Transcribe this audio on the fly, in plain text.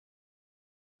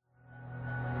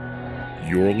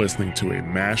you're listening to a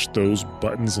Mash Those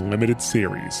Buttons limited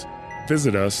series.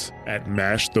 Visit us at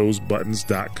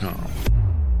mashthosebuttons.com.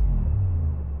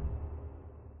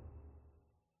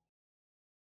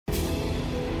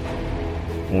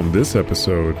 On this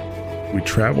episode, we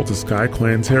travel to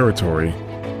SkyClan territory,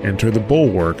 enter the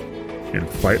Bulwark, and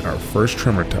fight our first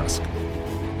Tremortusk.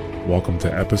 Welcome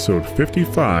to episode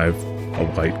 55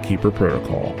 of Lightkeeper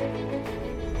Protocol.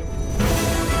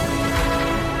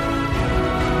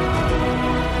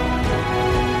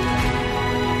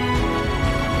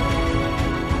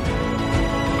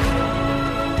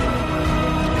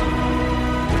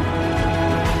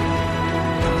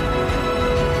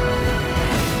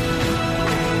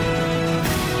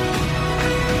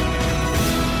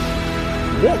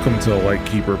 Welcome to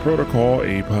Lightkeeper Protocol,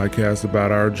 a podcast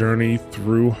about our journey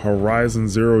through Horizon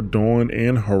Zero Dawn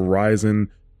and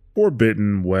Horizon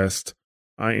Forbidden West.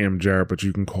 I am Jared, but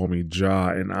you can call me Ja,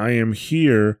 and I am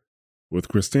here with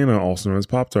Christina, also known as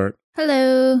Pop-Tart.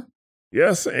 Hello.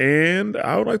 Yes, and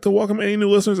I would like to welcome any new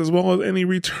listeners as well as any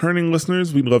returning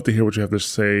listeners. We'd love to hear what you have to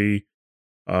say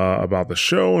about the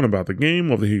show and about the game.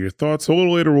 Love to hear your thoughts. So a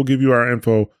little later, we'll give you our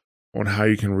info on how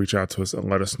you can reach out to us and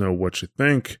let us know what you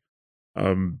think.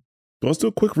 Let's do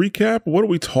a quick recap. What did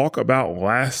we talk about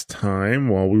last time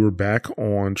while we were back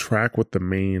on track with the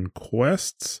main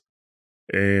quests?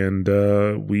 And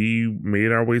we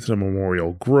made our way to the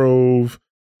Memorial Grove.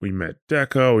 We met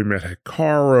Deca. We met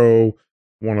Hekarro,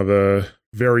 one of the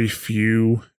very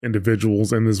few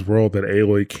individuals in this world that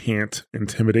Aloy can't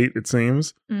intimidate, it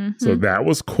seems. Mm-hmm. So that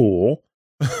was cool.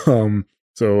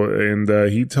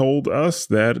 He told us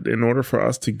that in order for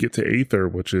us to get to Aether,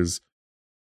 which is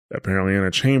apparently in a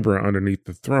chamber underneath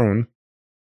the throne,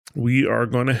 we are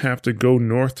going to have to go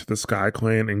north to the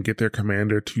SkyClan and get their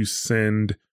commander to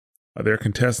send their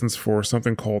contestants for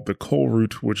something called the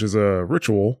Kulrut, which is a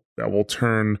ritual that will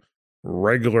turn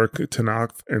regular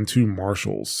Tenakth into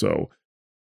marshals. So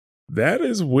that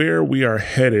is where we are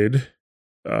headed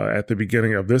at the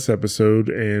beginning of this episode.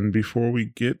 And before we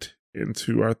get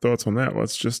into our thoughts on that,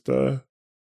 let's just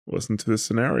listen to this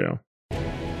scenario.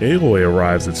 Aloy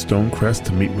arrives at Stone Crest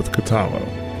to meet with Kotallo.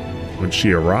 When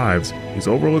she arrives, he's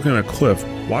overlooking a cliff,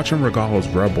 watching Regalla's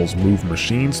rebels move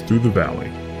machines through the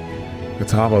valley.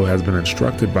 Kotallo has been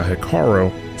instructed by Hekarro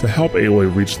to help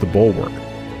Aloy reach the Bulwark,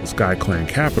 the SkyClan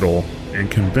capital, and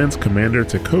convince Commander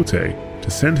Tekotteh to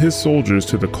send his soldiers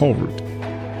to the Kulrut.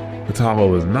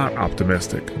 Kotallo is not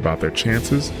optimistic about their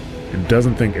chances and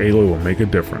doesn't think Aloy will make a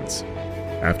difference.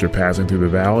 After passing through the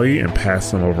valley and past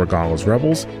some of Regalla's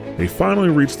rebels, they finally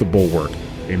reach the Bulwark,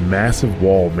 a massive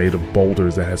wall made of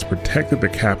boulders that has protected the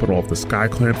capital of the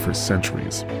SkyClan for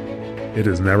centuries. It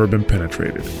has never been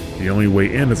penetrated. The only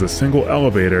way in is a single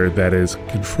elevator that is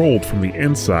controlled from the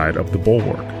inside of the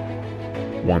Bulwark.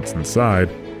 Once inside,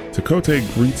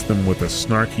 Tekotteh greets them with a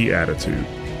snarky attitude.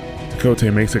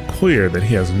 Tekotteh makes it clear that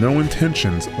he has no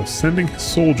intentions of sending his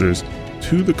soldiers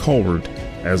to the Kulrut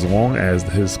as long as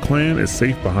his clan is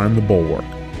safe behind the Bulwark.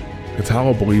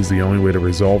 Kotallo believes the only way to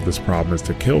resolve this problem is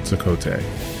to kill Tekotteh,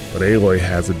 but Aloy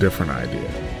has a different idea.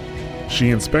 She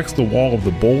inspects the wall of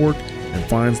the Bulwark and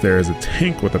finds there is a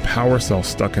tank with a power cell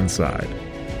stuck inside.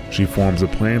 She forms a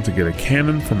plan to get a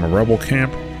cannon from a rebel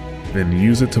camp, then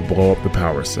use it to blow up the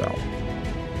power cell.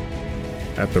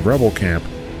 At the rebel camp,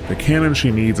 the cannon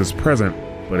she needs is present,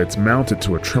 but it's mounted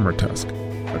to a Tremortusk,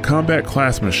 a combat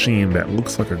class machine that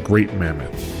looks like a great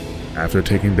mammoth. After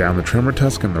taking down the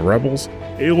Tremortusk and the rebels,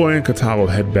 Aloy and Kotallo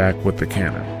head back with the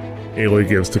cannon. Aloy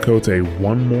gives Tekotteh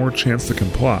one more chance to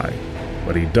comply,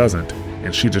 but he doesn't,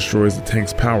 and she destroys the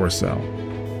tank's power cell,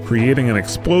 creating an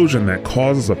explosion that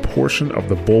causes a portion of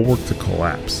the Bulwark to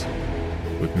collapse.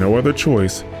 With no other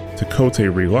choice,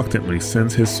 Tekotteh reluctantly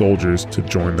sends his soldiers to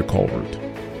join the Kulrut.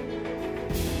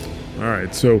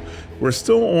 Alright, so we're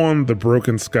still on the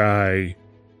Broken Sky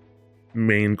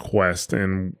main quest,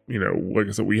 and like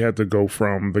I said, we had to go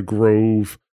from the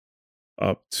Grove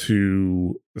up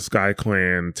to the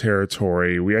SkyClan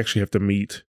territory. We actually have to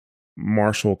meet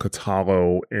Marshal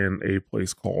Kotallo in a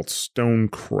place called Stone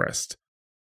Crest.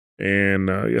 And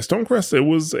Stone Crest, it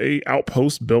was a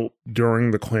outpost built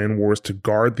during the clan wars to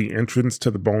guard the entrance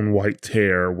to the Bone White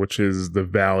Tear, which is the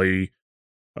valley,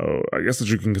 I guess that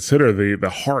you can consider the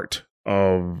heart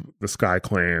of the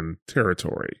SkyClan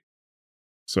territory.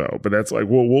 So, but that's like,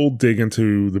 we'll dig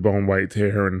into the Bone White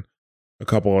Tear and a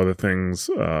couple other things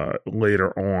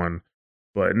later on.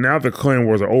 But now the clan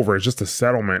wars are over, it's just a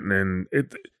settlement, and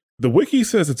the wiki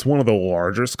says it's one of the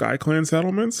larger SkyClan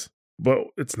settlements, but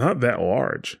it's not that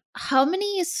large. How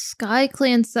many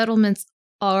SkyClan settlements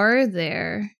are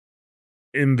there?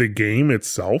 In the game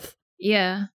itself?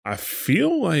 Yeah. I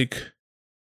feel like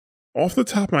off the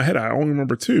top of my head, I only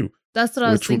remember two. That's what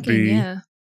I was thinking, yeah.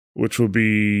 Which would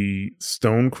be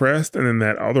Stone Crest, and then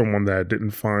that other one that I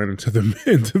didn't find into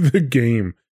the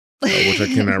game, which I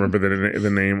cannot remember the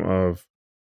name of.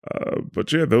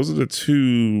 But yeah, those are the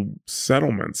two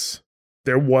settlements.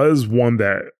 There was one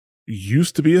that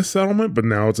used to be a settlement, but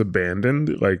now it's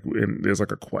abandoned. Like, there's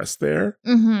like a quest there.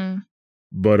 Mm-hmm.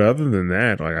 But other than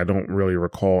that, like, I don't really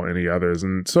recall any others.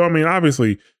 And so, I mean,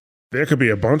 obviously, there could be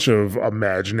a bunch of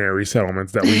imaginary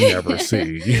settlements that we never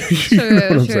see. You know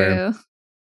what I'm saying?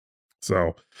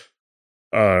 So,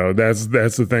 that's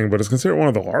the thing. But it's considered one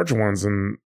of the larger ones.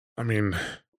 And I mean,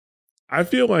 I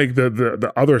feel like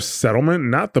the other settlement,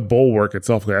 not the Bulwark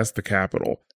itself, that's the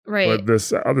capital. Right. But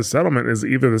this other settlement is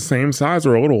either the same size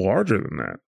or a little larger than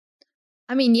that.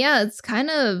 I mean, yeah, it's kind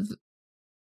of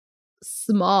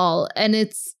small. And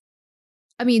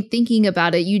thinking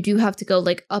about it, you do have to go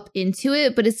like up into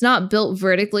it, but it's not built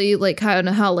vertically like kind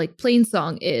of how like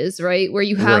Plainsong is, right? Where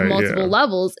you have multiple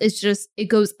levels. It's just, it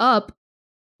goes up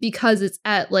because it's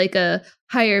at like a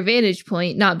higher vantage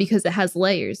point, not because it has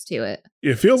layers to it.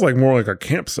 It feels like more like a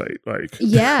campsite. Like,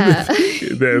 yeah,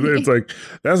 it's like,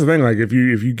 that's the thing. Like, if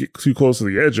you get too close to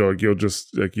the edge, like, you'll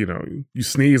just like, you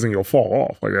sneeze and you'll fall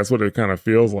off. Like, that's what it kind of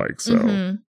feels like.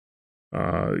 So,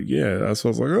 yeah, that's what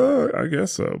I was like, oh, I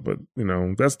guess so. But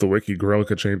that's the wiki. Gorilla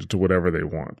could change it to whatever they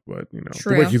want. But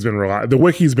True. the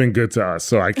wiki's been good to us,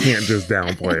 so I can't just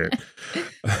downplay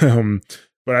it.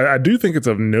 But I do think it's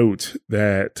of note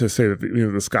that to say that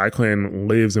the Sky Clan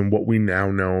lives in what we now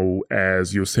know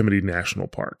as Yosemite National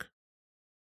Park.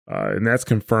 And that's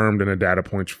confirmed in a data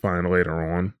point you find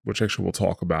later on, which actually we'll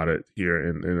talk about it here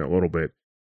in a little bit.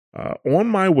 On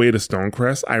my way to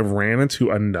Stonecrest, I ran into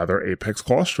another Apex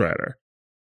Claw Strider,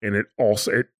 and it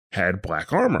had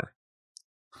black armor.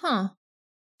 Huh.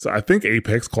 So I think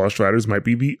Apex Claw Striders might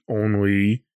be the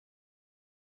only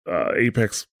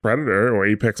Apex Predator or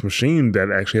Apex machine that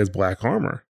actually has black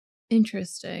armor.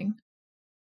 Interesting.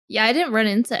 Yeah, I didn't run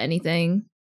into anything.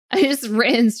 I just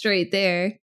ran straight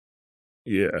there.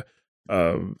 Yeah.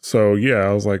 So yeah,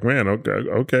 I was like, man,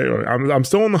 okay. I'm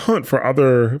still on the hunt for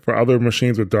other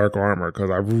machines with dark armor because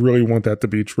I really want that to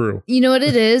be true. You know what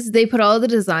it is? They put all the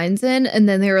designs in, and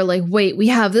then they were like, wait, we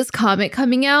have this comic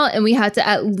coming out, and we had to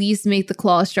at least make the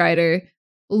Claw Strider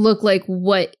look like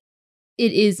what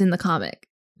it is in the comic.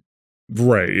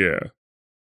 Right, yeah.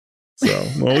 So,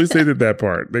 well, at least they did that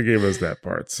part. They gave us that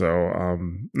part. So,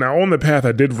 now on the path,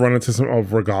 I did run into some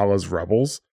of Regalla's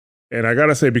rebels. And I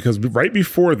gotta say, because right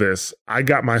before this, I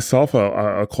got myself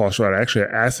a Claw Strider, actually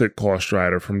an Acid Claw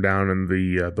Strider from down in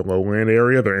the lowland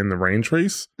area. They're in the Rain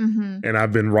Trace. Mm-hmm. And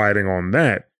I've been riding on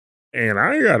that. And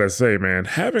I gotta say, man,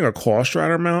 having a Claw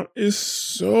Strider mount is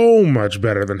so much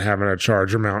better than having a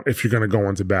Charger mount if you're gonna go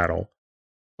into battle.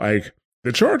 Like,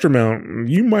 the Charger mount,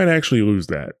 you might actually lose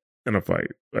that in a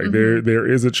fight. Like,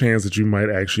 there is a chance that you might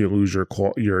actually lose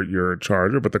your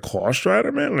Charger, but the Claw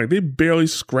Strider, man, like, they barely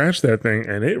scratched that thing,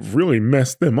 and it really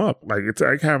messed them up. Like, it's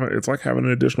like having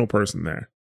an additional person there.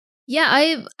 Yeah,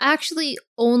 I've actually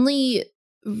only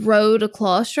rode a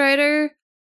Claw Strider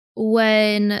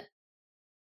when,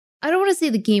 I don't want to say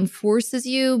the game forces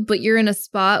you, but you're in a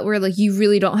spot where like you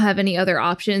really don't have any other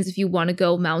options. If you want to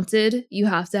go mounted, you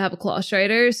have to have a Claw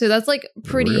Strider. So that's like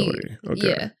pretty, really? Okay.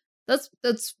 Yeah,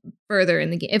 that's further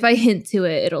in the game. If I hint to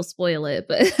it, it'll spoil it,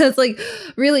 but that's like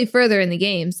really further in the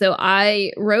game. So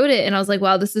I rode it and I was like,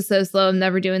 wow, this is so slow. I'm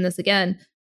never doing this again.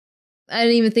 I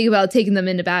didn't even think about taking them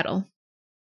into battle.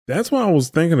 That's what I was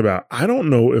thinking about. I don't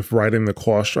know if riding the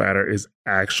Claw Strider is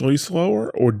actually slower,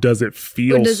 or does it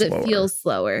feel slower? Or does it feel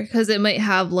slower? Because it might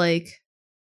have like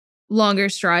longer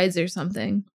strides or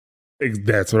something.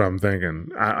 That's what I'm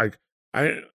thinking. I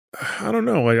don't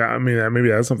know. Like, I mean, maybe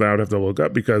that's something I would have to look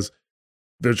up, because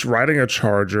there's riding a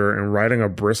Charger and riding a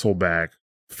Bristleback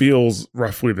feels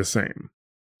roughly the same.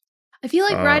 I feel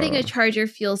like riding a Charger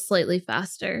feels slightly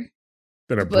faster.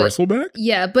 Than a Bristleback?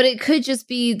 Yeah, but it could just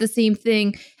be the same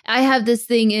thing. I have this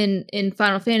thing in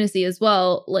Final Fantasy as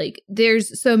well. Like,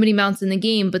 there's so many mounts in the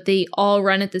game, but they all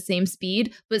run at the same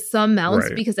speed. But some mounts,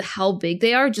 because of how big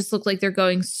they are, just look like they're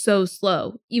going so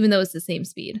slow, even though it's the same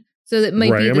speed. So that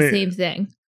might be the same thing.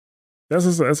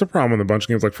 That's a problem with a bunch of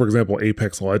games. Like, for example,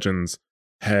 Apex Legends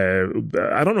have,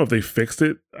 I don't know if they fixed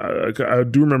it. I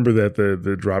do remember that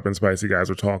the Drop In Spicy guys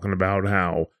were talking about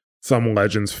how some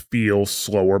Legends feel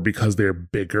slower because they're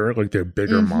bigger, like they're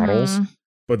bigger models,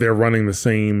 but they're running the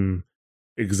same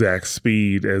exact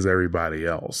speed as everybody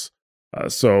else.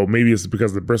 So maybe it's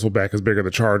because the Bristleback is bigger.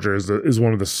 The Charger is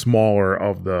one of the smaller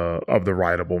of the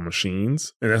rideable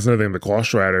machines, and that's another thing. The Claw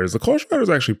Striders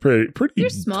are actually pretty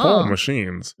tall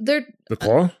machines. They're the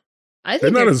Claw. I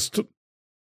think they're not as.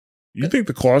 You think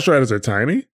the Claw Striders are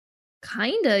tiny?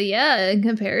 Kinda, yeah, in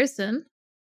comparison.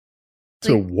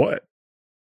 To what?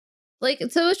 Like,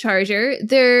 to a Charger,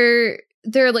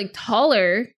 they're like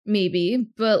taller, maybe,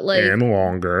 but like and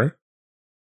longer.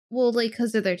 Well, like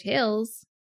because of their tails.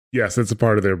 Yes, it's a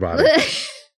part of their body.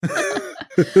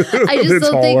 I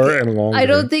just don't think. And longer. I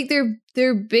don't think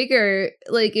they're bigger.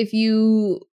 Like if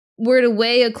you were to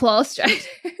weigh a Claw Strider.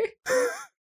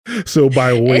 So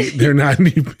by weight, they're not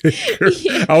any bigger.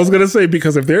 Yeah. I was gonna say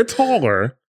because if they're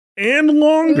taller and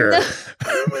longer.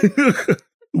 No.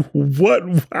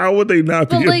 How would they not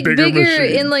be like a bigger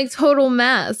machine? In like total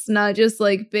mass, not just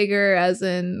like bigger as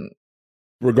in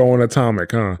we're going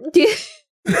atomic, huh?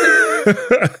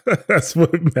 That's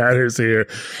what matters here.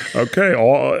 Okay,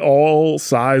 all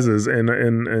sizes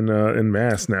in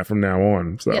mass now from now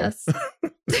on. So yes.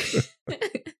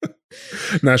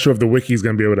 Not sure if the wiki's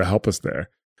gonna be able to help us there.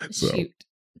 So. Shoot.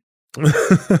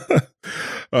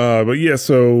 But yeah,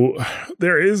 so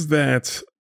there is that.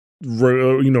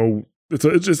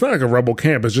 It's not like a rebel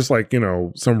camp. It's just like,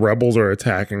 some rebels are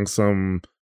attacking some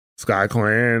Sky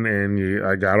Clan, and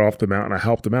I got off the mountain. I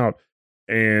helped them out,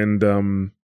 and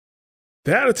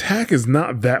that attack is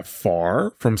not that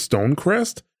far from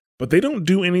Stonecrest, but they don't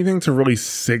do anything to really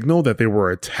signal that they were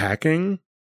attacking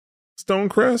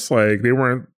Stonecrest. Like they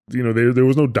weren't, there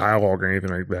was no dialogue or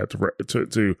anything like that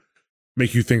to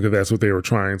make you think that that's what they were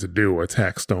trying to do,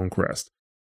 attack Stonecrest.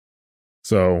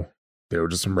 So. They were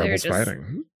just some rebels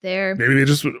fighting. There. Maybe they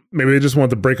just wanted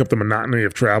to break up the monotony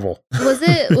of travel. Was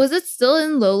it still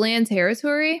in lowland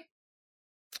territory?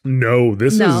 No,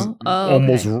 this is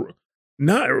almost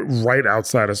not right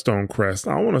outside of Stonecrest.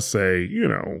 I want to say,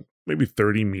 maybe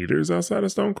 30 meters outside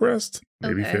of Stonecrest,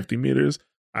 maybe 50 meters.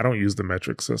 I don't use the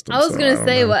metric system. I was going to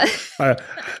say what?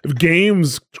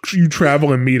 Games, you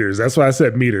travel in meters. That's why I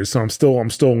said meters. So I'm still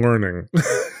learning.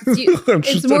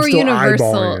 It's more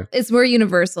universal. It's more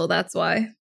universal. That's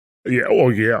why. Yeah. Oh,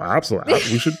 yeah. Absolutely.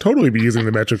 We should totally be using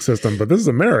the metric system, but this is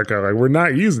America. Like we're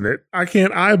not using it. I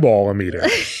can't eyeball a meter.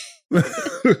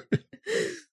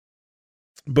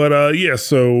 But yeah.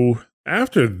 So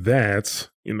after that,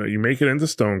 you make it into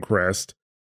Stonecrest,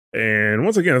 and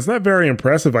once again, it's not very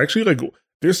impressive. Actually, like.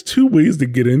 There's two ways to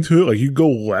get into it. Like you go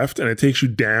left and it takes you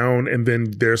down, and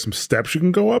then there's some steps you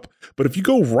can go up. But if you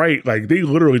go right, like they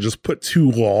literally just put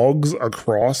two logs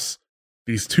across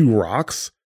these two rocks,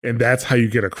 and that's how you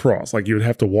get across. Like you would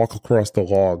have to walk across the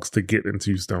logs to get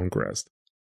into Stonecrest.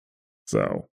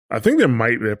 So I think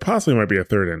there possibly might be a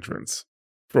third entrance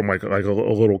from like a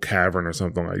little cavern or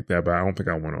something like that, but I don't think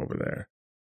I went over there.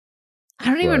 I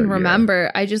don't even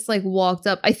remember. I just like walked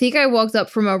up. I think I walked up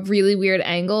from a really weird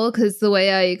angle because the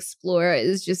way I explore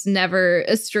is just never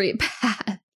a straight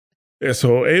path. Yeah,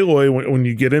 so Aloy, when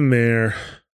you get in there,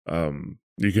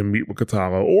 you can meet with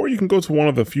Kotallo, or you can go to one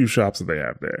of the few shops that they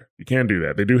have there. You can do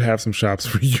that. They do have some shops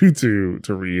for you to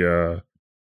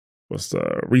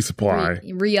resupply.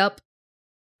 Re-up.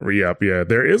 Re-up, yeah.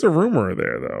 There is a rumor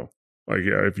there, though. Like,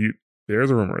 yeah, there's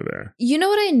a rumor there. You know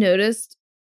what I noticed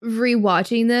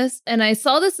rewatching this, and I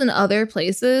saw this in other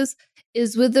places,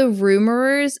 is with the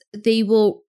rumorers, they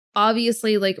will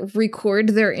obviously like record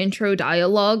their intro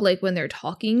dialogue like when they're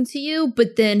talking to you,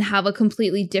 but then have a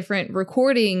completely different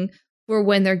recording for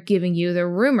when they're giving you the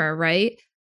rumor, right?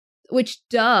 Which,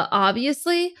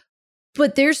 obviously,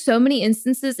 but there's so many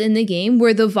instances in the game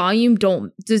where the volume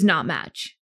does not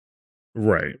match.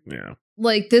 Right, yeah.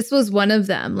 Like this was one of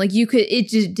them. Like it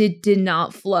just did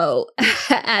not flow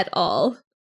at all.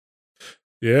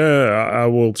 Yeah, I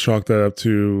will chalk that up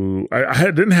to... I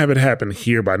didn't have it happen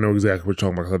here, but I know exactly what you're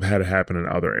talking about because I've had it happen in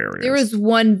other areas. There was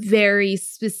one very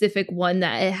specific one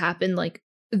that it happened like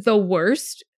the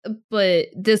worst, but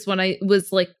this one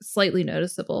was like slightly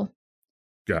noticeable.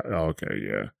 Okay,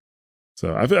 yeah.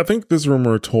 So I think this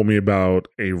rumor told me about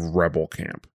a rebel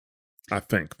camp. I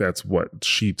think that's what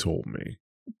she told me.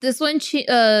 This one she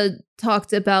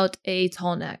talked about a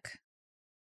tall neck.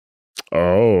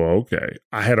 Oh, okay.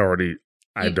 I did that already.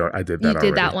 You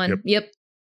did that one. Yep.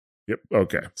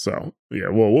 Okay. So yeah,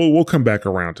 we'll come back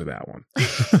around to that one.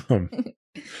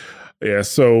 Yeah.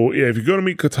 So yeah, if you go to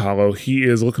meet Kotallo, he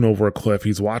is looking over a cliff.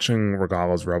 He's watching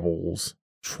Regalla's rebels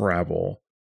travel,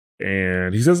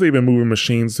 and he says they've been moving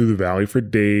machines through the valley for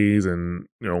days. And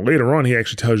later on, he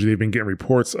actually tells you they've been getting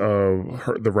reports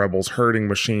of the rebels herding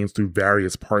machines through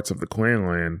various parts of the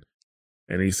clanland.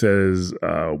 And he says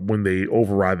when they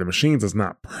override the machines, it's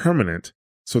not permanent.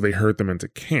 So they herd them into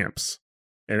camps.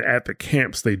 And at the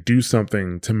camps, they do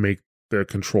something to make the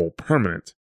control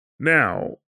permanent.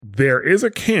 Now, there is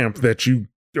a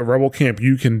rebel camp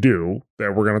you can do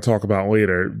that we're going to talk about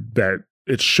later, that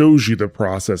it shows you the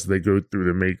process they go through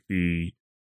to make the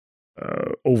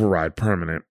override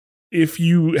permanent. If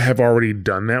you have already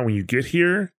done that when you get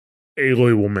here,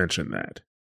 Aloy will mention that.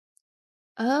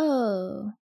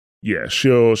 Oh. Yeah,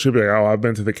 she'll be like, oh, I've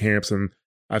been to the camps and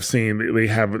I've seen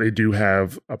they do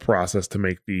have a process to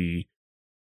make the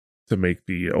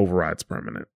overrides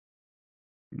permanent.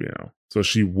 You know, so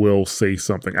she will say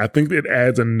something. I think it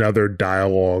adds another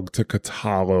dialogue to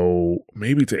Kotallo,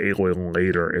 maybe to Aloy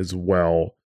later as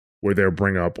well, where they'll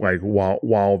bring up like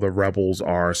while the rebels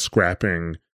are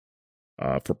scrapping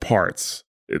for parts,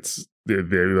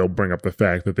 they'll bring up the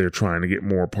fact that they're trying to get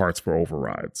more parts for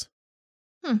overrides.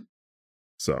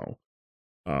 So,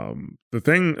 the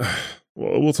thing,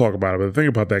 well, we'll talk about it, but the thing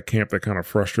about that camp that kind of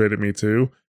frustrated me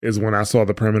too is when I saw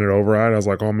the permanent override, I was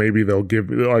like, oh, maybe they'll give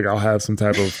me, like, I'll have some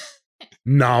type of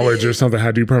knowledge or something how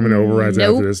to do permanent overrides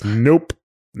after this. Nope,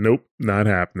 not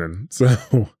happening. So,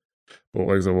 well,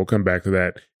 like I said, we'll come back to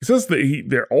that. He says that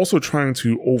they're also trying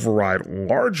to override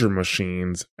larger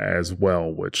machines as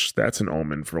well, which that's an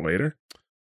omen for later.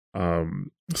 But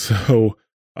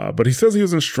he says he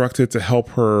was instructed to help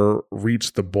her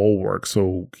reach the Bulwark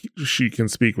so she can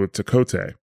speak with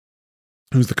Tekotteh,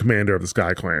 who's the commander of the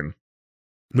Sky Clan.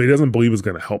 But he doesn't believe it's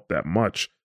going to help that much.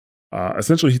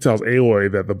 Essentially, he tells Aloy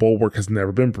that the Bulwark has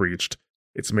never been breached.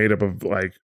 It's made up of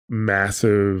like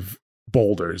massive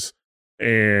boulders.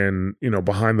 And, you know,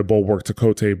 behind the Bulwark,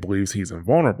 Tekotteh believes he's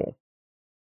invulnerable.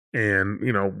 And,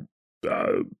 you know,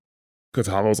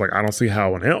 Kotallo's like, I don't see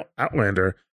how an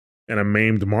Outlander and a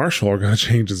maimed marshal are going to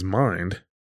change his mind.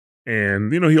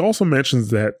 And, you know, he also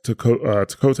mentions that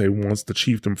Tekotteh wants the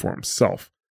chiefdom for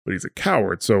himself, but he's a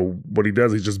coward. So what he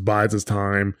does, he just bides his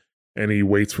time and he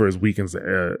waits for his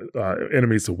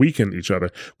enemies to weaken each other,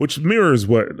 which mirrors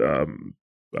what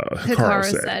Hekarro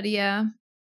said. Yeah,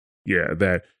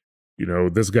 that, you know,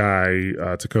 this guy,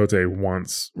 Tekotteh,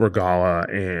 wants Regalla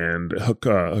and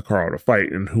Hekarro to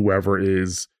fight, and whoever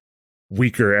is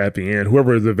weaker at the end,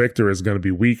 whoever the victor is going to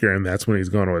be weaker, and that's when he's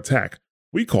going to attack.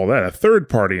 We call that a third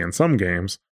party in some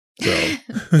games. So,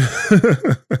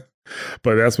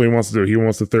 but that's what he wants to do. He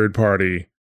wants the third party,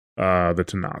 the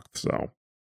Tekotteh. So,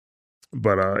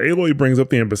 but Aloy brings up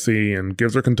the embassy and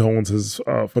gives her condolences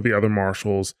for the other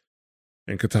marshals,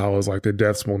 and Kotallo's like, their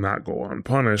deaths will not go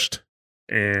unpunished.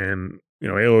 And, you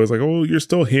know, Aloy's like, oh, you're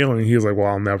still healing. He's like, well,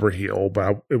 I'll never heal,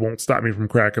 but it won't stop me from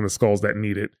cracking the skulls that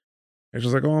need it. And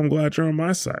she's like, oh, I'm glad you're on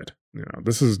my side. You know,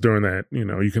 this is during that, you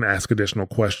know, you can ask additional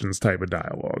questions type of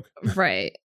dialogue.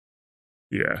 Right.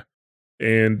 Yeah.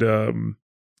 And,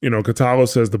 you know, Kotallo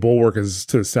says the Bulwark is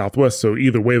to the southwest, so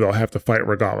either way they'll have to fight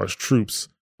Regalla's troops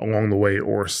along the way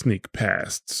or sneak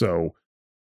past. So,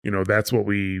 you know, that's what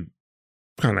we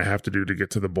kind of have to do to get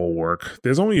to the Bulwark.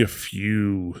 There's only a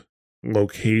few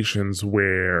locations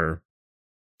where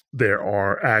there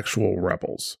are actual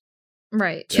rebels.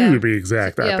 Right. Two to be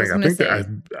exact. Yeah,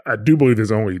 I do believe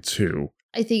there's only two.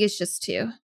 I think it's just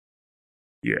two.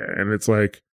 Yeah, and it's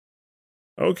like,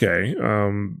 okay,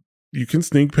 you can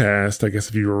sneak past, I guess,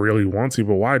 if you really want to,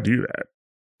 but why do that?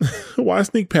 Why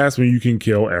sneak past when you can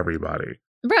kill everybody?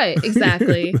 Right,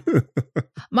 exactly.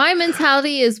 My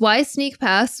mentality is, why sneak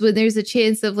past when there's a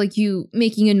chance of like you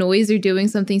making a noise or doing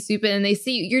something stupid and they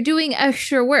see you're doing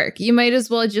extra work. You might as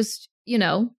well just, you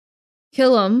know,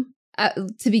 kill them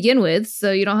to begin with,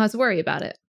 so you don't have to worry about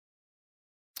it.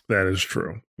 That is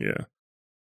true. Yeah.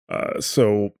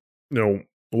 So, you know,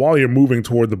 while you're moving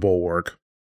toward the Bulwark,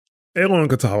 Aloy and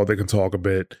Kotallo, they can talk a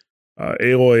bit.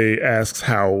 Aloy asks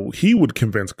how he would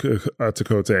convince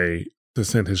Tekotteh to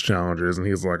send his challengers, and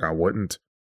he's like, I wouldn't.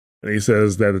 And he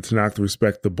says that the Tekotteh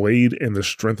respect the blade and the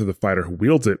strength of the fighter who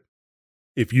wields it.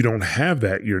 If you don't have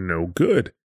that, you're no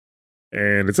good.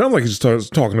 And it sounds like he's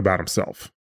just talking about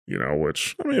himself. You know,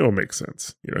 which, I mean, it'll make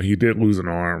sense. You know, he did lose an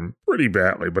arm pretty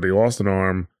badly, but he lost an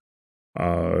arm.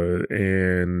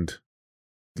 And,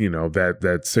 you know,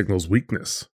 that signals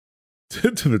weakness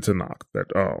to the Tekotteh.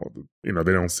 That, oh, you know,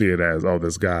 they don't see it as, oh,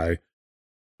 this guy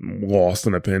lost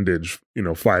an appendage, you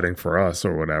know, fighting for us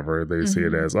or whatever. They see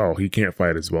it as, oh, he can't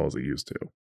fight as well as he used to.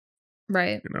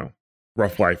 Right. You know,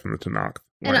 rough life in the Tekotteh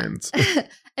lands.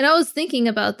 And I was thinking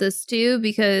about this too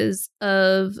because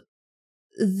of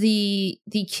the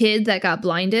kid that got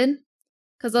blinded,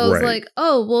 because I was like,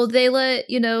 oh, well, they let,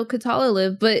 you know, Kotallo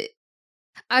live, but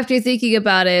after thinking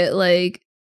about it, like,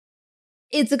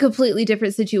 it's a completely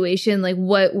different situation. Like,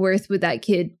 what worth would that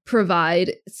kid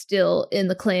provide still in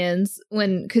the clans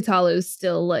when Kotallo's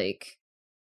still like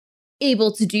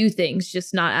able to do things,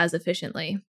 just not as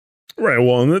efficiently? Right.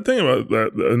 Well, and the thing about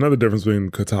that, another difference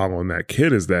between Kotallo and that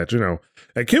kid is that, you know,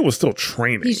 that kid was still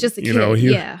training. He's just a kid. You know,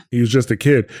 he was just a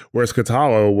kid, whereas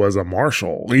Kotallo was a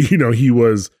marshal. You know, he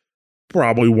was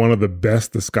probably one of the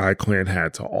best the Sky Clan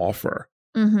had to offer.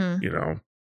 Mm-hmm. You know,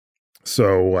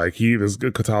 so like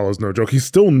Kotallo's no joke. He's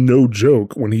still no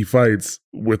joke when he fights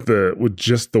with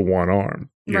just the one arm.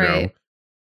 You know,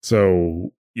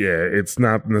 so yeah, it's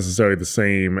not necessarily the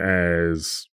same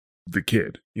as the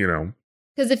kid. You know,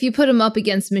 because if you put him up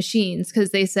against machines,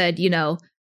 because they said, you know,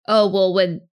 oh well,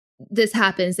 when this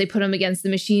happens, they put him against the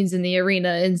machines in the arena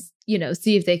and, you know,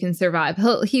 see if they can survive.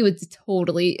 He would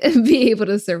totally be able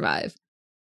to survive.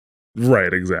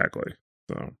 Right, exactly.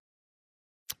 So,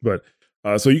 but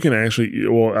so you can actually,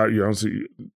 well, you know,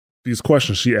 these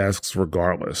questions she asks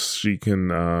regardless. She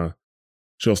can,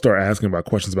 she'll start asking about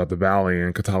questions about the valley,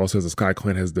 and Kotallo says the Sky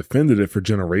Clan has defended it for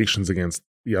generations against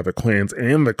the other clans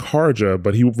and the Karja,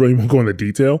 but he really won't go into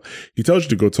detail. He tells you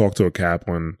to go talk to a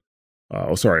chaplain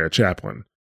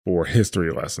for a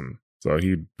history lesson. So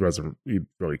he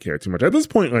really care too much. At this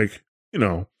point, like, you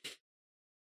know,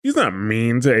 he's not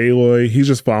mean to Aloy. He's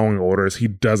just following orders. He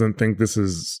doesn't think this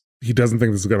is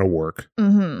going to work.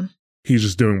 Mm-hmm. He's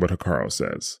just doing what Hekarro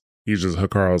says.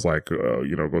 Hekarro's like,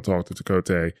 you know, go talk to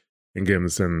Tekotteh and get him to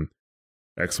send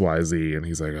XYZ. And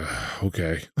he's like,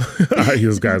 okay,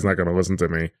 this guy's not going to listen to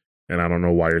me. And I don't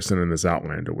know why you're sending this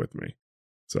Outlander with me.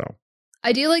 So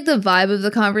I do like the vibe of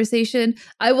the conversation.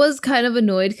 I was kind of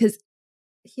annoyed because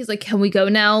he's like, can we go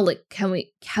now? Like, can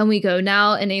we go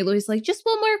now? And Aloy's like, just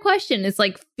one more question. It's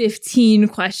like 15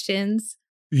 questions.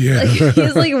 Yeah. Like,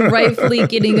 he's like rightfully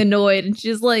getting annoyed. And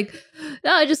she's like,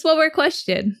 no, just one more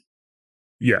question.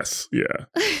 Yes. Yeah.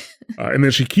 And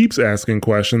then she keeps asking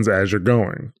questions as you're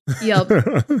going. Yep.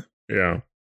 Yeah.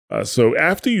 So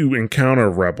after you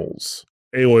encounter rebels,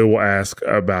 Aloy will ask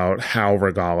about how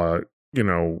Regalla,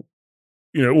 well,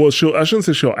 I shouldn't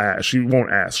say she'll ask. She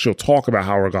won't ask. She'll talk about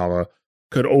how Regalla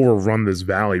could overrun this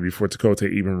valley before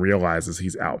Tekotteh even realizes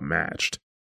he's outmatched.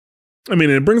 I mean,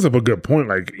 it brings up a good point.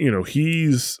 Like, you know,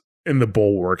 he's in the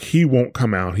Bulwark. He won't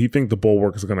come out. He thinks the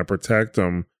Bulwark is going to protect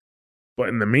him. But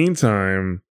in the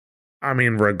meantime, I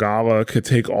mean, Regalla could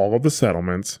take all of the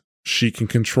settlements. She can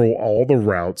control all the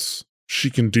routes. She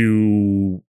can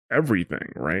do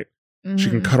everything, right? Mm-hmm. She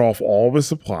can cut off all of his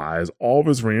supplies, all of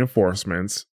his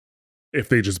reinforcements, if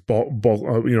they just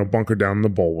bunker down in the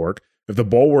Bulwark. If the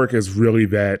Bulwark is really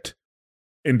that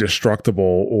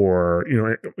indestructible or,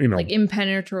 like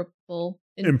impenetrable.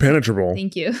 Impenetrable.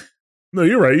 Thank you. No,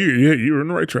 you're right. You're on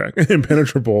the right track.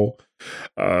 Impenetrable.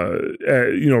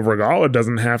 Regalla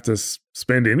doesn't have to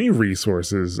spend any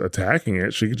resources attacking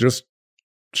it. She could just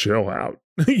chill out,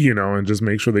 and just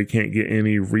make sure they can't get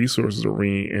any resources or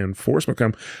reinforcement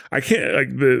come. I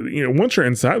can't once you're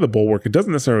inside the Bulwark, it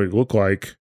doesn't necessarily look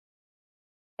like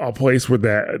a place where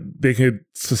that they could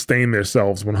sustain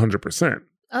themselves 100%.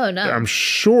 Oh no. I'm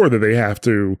sure that they have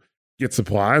to get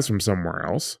supplies from somewhere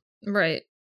else. Right.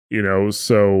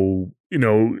 So,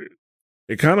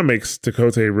 it kind of makes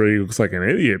Tekotteh really looks like an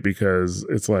idiot because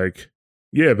it's like,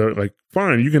 yeah,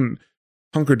 fine, you can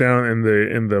hunker down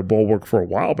in the Bulwark for a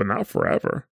while, but not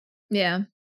forever. Yeah.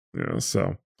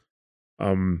 So,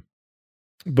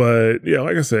 but yeah,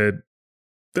 like I said,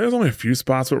 there's only a few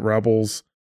spots with rebels.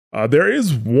 There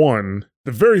is one,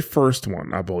 the very first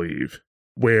one, I believe,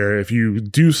 where if you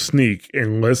do sneak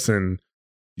and listen,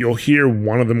 you'll hear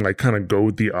one of them like kind of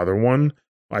goad the other one.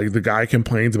 Like the guy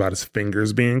complains about his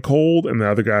fingers being cold, and the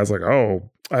other guy's like, "Oh,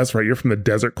 that's right, you're from the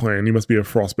Desert Clan. You must be a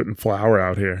frostbitten flower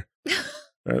out here."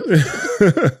 And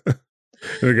the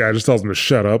guy just tells him to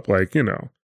shut up,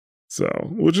 So,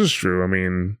 which is true. I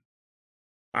mean,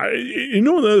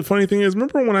 the funny thing is,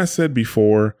 remember when I said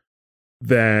before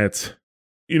that,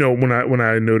 when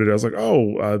I noted, I was like,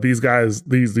 oh, these guys,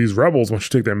 these rebels, once you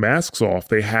take their masks off,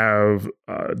 they have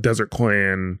Desert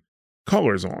Clan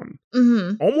colors on.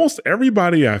 Mm-hmm. Almost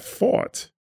everybody I fought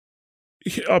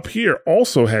up here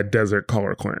also had Desert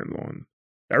Color Clans on.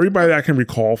 Everybody that I can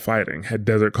recall fighting had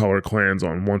Desert Color Clans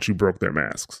on once you broke their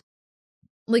masks.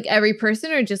 Like every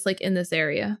person, or just like in this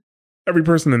area? Every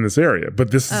person in this area,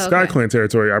 but this is Sky Clan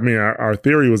territory. I mean, our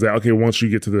theory was that, okay, once you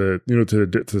get to the to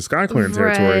the Sky Clan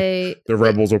territory, the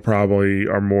rebels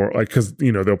are more like, because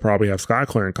they'll probably have Sky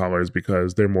Clan colors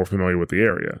because they're more familiar with the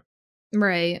area,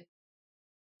 right?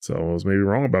 So I was maybe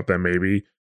wrong about that. Maybe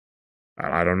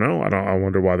I don't know. I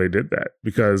wonder why they did that,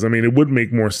 because I mean, it would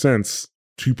make more sense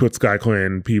to put Sky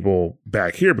Clan people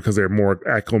back here because they're more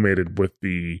acclimated with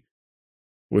the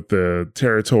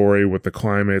territory, with the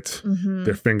climate. Mm-hmm.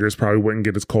 Their fingers probably wouldn't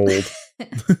get as cold.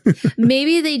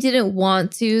 Maybe they didn't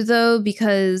want to, though,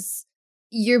 because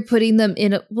you're putting them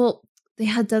in they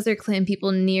had Desert Clan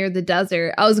people near the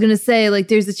desert. I was going to say, like,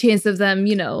 there's a chance of them,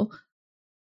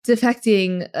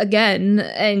 defecting again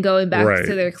and going back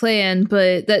to their clan.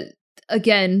 But that,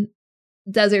 again,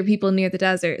 desert people near the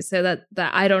desert. So that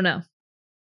I don't know.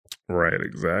 Right,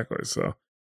 exactly. So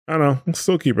I don't know. We'll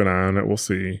still keep an eye on it. We'll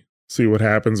see what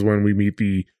happens when we meet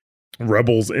the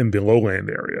rebels in the lowland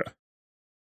area.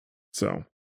 So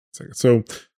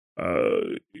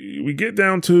we get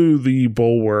down to the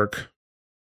bulwark,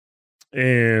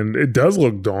 and it does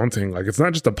look daunting. Like, it's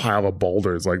not just a pile of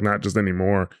boulders, like, not just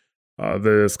anymore.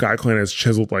 The Sky Clan has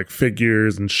chiseled like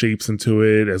figures and shapes into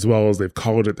it, as well as they've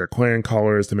colored it their clan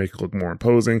colors to make it look more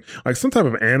imposing. Like some type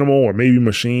of animal or maybe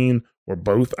machine or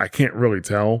both. I can't really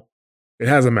tell. It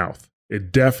has a mouth.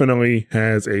 It definitely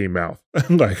has a mouth.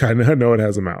 Like, I know it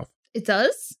has a mouth. It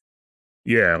does?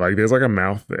 Yeah, like there's like a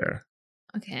mouth there.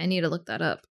 Okay, I need to look that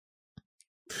up.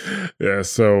 Yeah,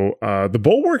 so the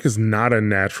bulwark is not a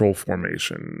natural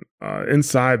formation.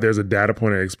 Inside, there's a data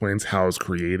point that explains how it's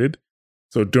created.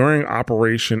 So during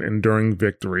Operation Enduring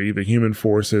Victory, the human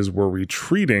forces were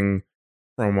retreating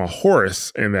from a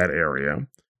Horus in that area.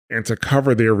 And to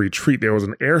cover their retreat, there was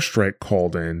an airstrike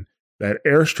called in. That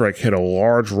airstrike hit a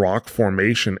large rock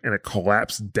formation and it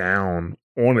collapsed down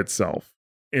on itself.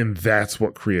 And that's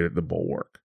what created the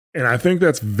bulwark. And I think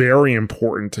that's very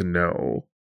important to know,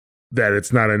 that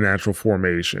it's not a natural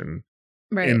formation.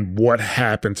 Right. And what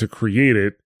happened to create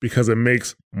it, because it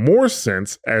makes more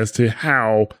sense as to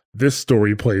how this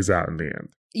story plays out in the end.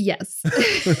 Yes.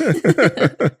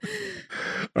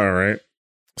 All right.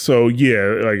 So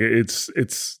yeah, like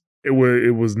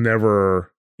it was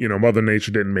never, Mother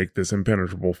Nature didn't make this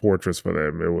impenetrable fortress for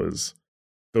them. It was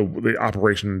the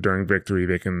Operation Enduring Victory.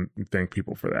 They can thank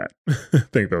people for that.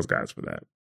 Thank those guys for that.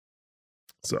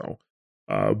 So,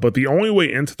 but the only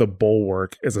way into the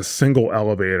bulwark is a single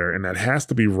elevator, and that has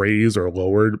to be raised or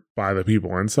lowered by the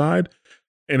people inside.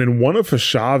 And in one of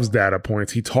Fashav's data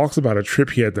points, he talks about a trip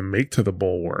he had to make to the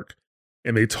bulwark,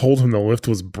 and they told him the lift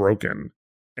was broken.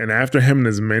 And after him and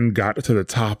his men got to the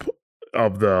top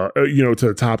of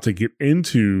the top to get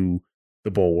into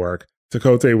the bulwark,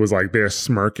 Tekotteh was like there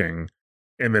smirking.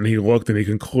 And then he looked and he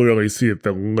can clearly see that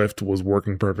the lift was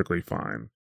working perfectly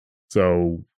fine.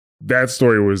 So that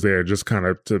story was there just kind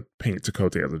of to paint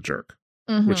Tekotteh as a jerk,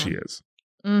 which he is.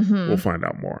 Mm-hmm. We'll find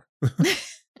out more.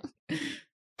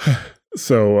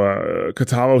 So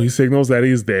Kotallo, he signals that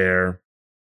he's there,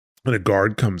 and a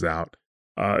guard comes out.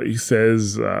 He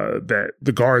says that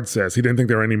the guard says he didn't think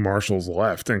there were any marshals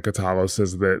left, and Kotallo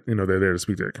says that they're there to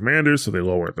speak to their commanders, so they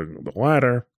lower the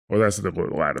ladder, or that's the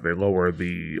ladder. They lower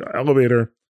the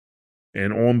elevator,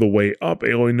 and on the way up,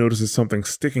 Aloy notices something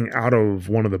sticking out of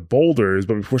one of the boulders,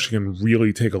 but before she can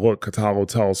really take a look, Kotallo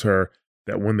tells her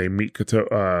that when they meet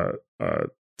Tekotteh,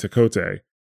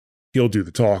 he'll do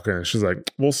the talking, and she's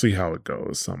like, "We'll see how it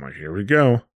goes." So I'm like, "Here we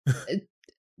go."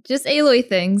 Just Aloy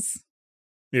things.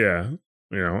 Yeah.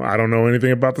 I don't know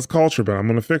anything about this culture, but I'm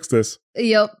going to fix this.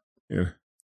 Yep.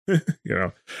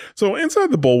 Yeah. So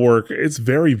inside the bulwark, it's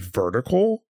very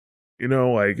vertical,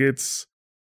 like it's,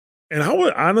 and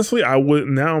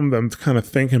now I'm kind of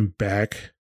thinking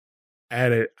back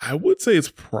at it. I would say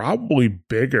it's probably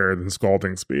bigger than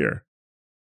Scalding Spear.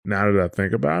 Now that I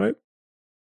think about it.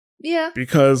 Yeah.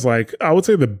 Because I would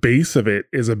say the base of it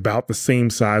is about the same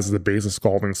size as the base of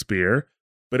Scalding Spear,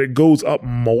 but it goes up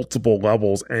multiple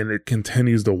levels and it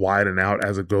continues to widen out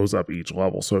as it goes up each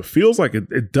level. So it feels like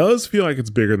it does feel like it's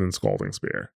bigger than Scalding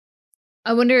Spear.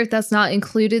 I wonder if that's not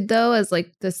included though as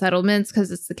the settlements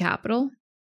because it's the capital.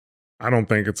 I don't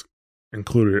think it's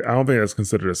included. I don't think that's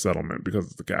considered a settlement because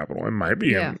it's the capital. It might be.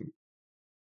 Yeah.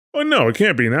 Oh no, it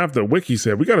can't be. Now if the wiki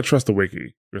said, we got to trust the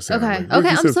wiki. Okay.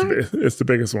 I'm sorry. It's the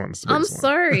biggest one. I'm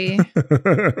sorry.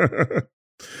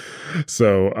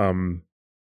 So,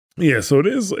 yeah, so it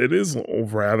is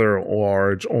rather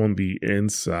large on the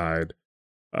inside.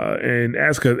 And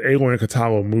as Aloy and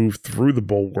Kotallo move through the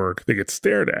bulwark, they get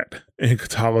stared at. And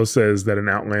Kotallo says that an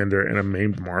outlander and a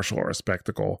maimed marshal are a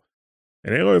spectacle.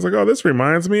 And Aloy's like, "Oh, this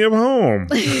reminds me of home."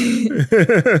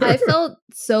 I felt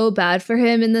so bad for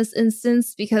him in this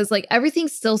instance because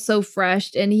everything's still so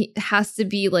fresh and he has to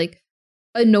be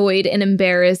annoyed and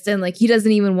embarrassed and he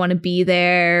doesn't even want to be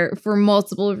there for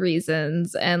multiple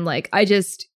reasons. And I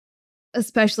just,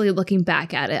 especially looking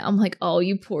back at it, I'm like, "Oh,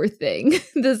 you poor thing."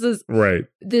 This is right.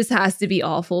 This has to be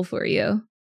awful for you.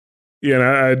 Yeah, and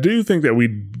I do think that we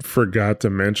forgot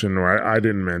to mention, or I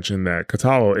didn't mention that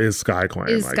Kotallo is Sky Clan.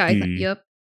 Yep.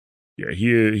 Yeah,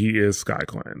 he is Sky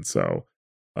Clan. So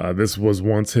this was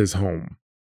once his home.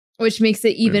 Which makes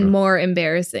it even more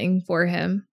embarrassing for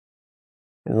him.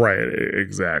 Right,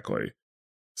 exactly.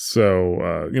 So,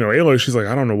 Aloy, she's like,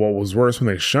 "I don't know what was worse,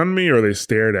 when they shunned me or they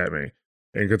stared at me."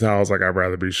 And Kotallo's like, "I'd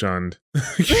rather be shunned."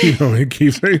 It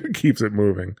keeps it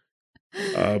moving.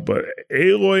 But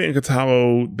Aloy and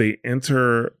Kotallo, they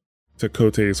enter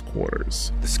Tekotteh's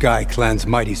quarters. The Sky Clan's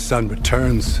mighty son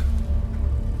returns.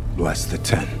 Bless the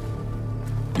 10.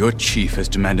 Your chief has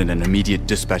demanded an immediate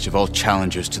dispatch of all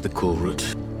challengers to the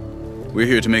Kulrut. We're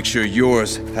here to make sure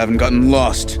yours haven't gotten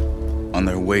lost on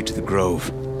their way to the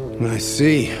Grove. I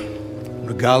see.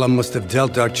 Regalla must have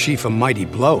dealt our chief a mighty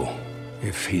blow,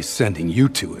 if he's sending you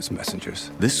two as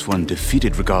messengers. This one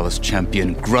defeated Regalla's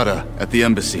champion, Grutta, at the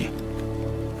embassy.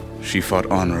 She fought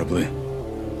honorably.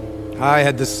 I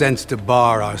had the sense to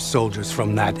bar our soldiers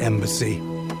from that embassy,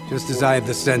 just as I have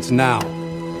the sense now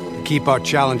to keep our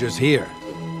challengers here.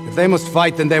 If they must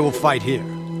fight, then they will fight here,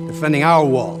 defending our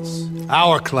walls,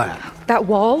 our clan. That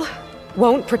wall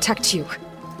won't protect you.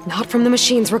 Not from the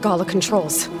machines Regalla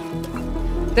controls.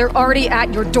 They're already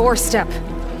at your doorstep.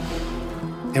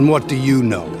 And what do you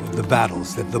know of the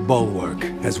battles that the Bulwark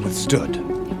has withstood?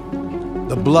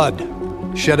 The blood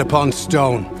shed upon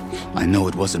stone. I know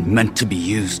it wasn't meant to be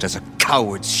used as a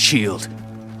coward's shield.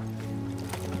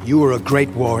 You were a great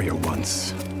warrior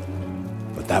once,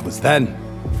 but that was then.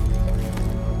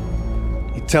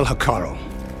 You tell Hekarro,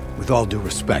 with all due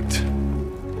respect,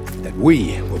 that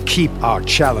we will keep our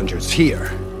challengers here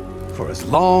for as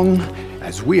long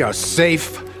as we are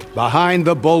safe behind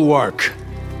the Bulwark.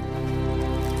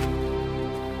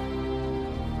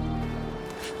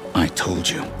 I told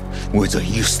you, words are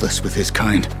useless with his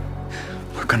kind.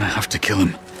 We're gonna have to kill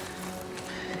him.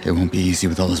 It won't be easy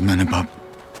with all his men about.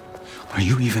 Are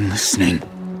you even listening?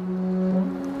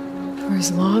 For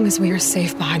as long as we are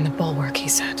safe behind the Bulwark, he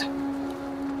said.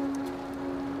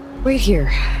 Wait here.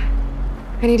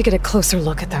 I need to get a closer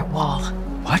look at that wall.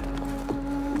 What?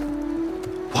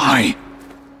 Why?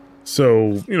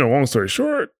 So, long story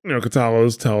short,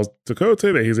 Kotallo tells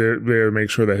Tekotteh that he's there to make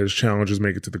sure that his challengers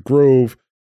make it to the Grove.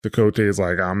 Tekotteh is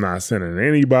like, I'm not sending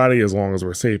anybody as long as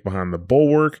we're safe behind the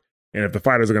Bulwark. And if the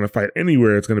fighters are going to fight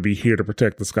anywhere, it's going to be here to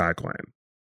protect the Sky Clan.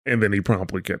 And then he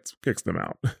promptly kicks them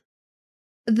out.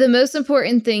 The most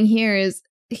important thing here is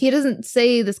he doesn't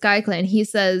say the Sky Clan. He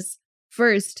says,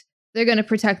 first, they're going to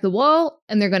protect the wall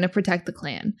and they're going to protect the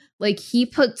clan. Like, he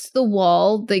puts the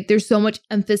wall, like, there's so much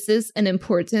emphasis and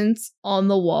importance on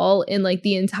the wall in, like,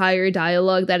 the entire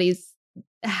dialogue that he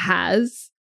has.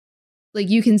 Like,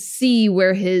 you can see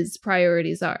where his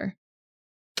priorities are.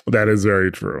 That is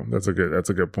very true. That's a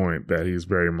good point, that he's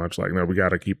very much like, no, we got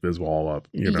to keep this wall up,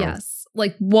 Yes.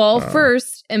 Like, wall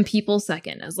first and people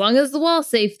second. As long as the wall's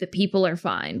safe, the people are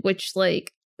fine, which,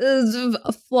 like, is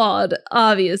flawed,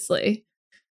 obviously.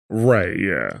 Right,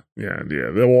 yeah.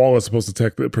 The wall is supposed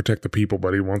to protect the people,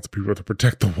 but he wants the people to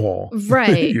protect the wall.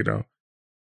 Right.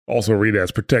 Also read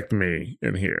as protect me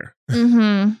in here.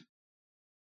 Mm-hmm.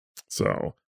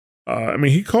 So,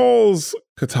 he calls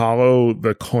Kotallo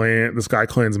the Sky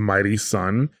Clan's mighty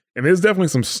son, and there's definitely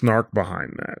some snark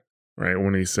behind that, right,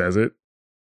 when he says it.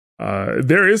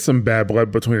 There is some bad blood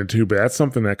between the two, but that's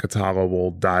something that Kotallo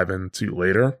will dive into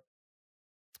later.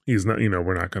 He's not,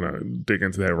 we're not going to dig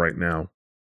into that right now.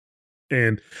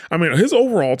 And, his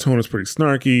overall tone is pretty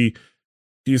snarky.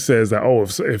 He says that,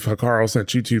 if Hekarro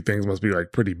sent you two, things must be,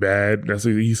 like, pretty bad.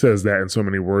 He says that in so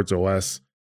many words or less.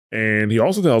 And he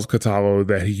also tells Kotallo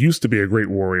that he used to be a great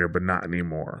warrior, but not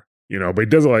anymore. But he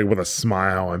does it, like, with a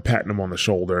smile and patting him on the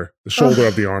shoulder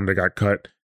of the arm that got cut,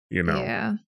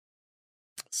 Yeah.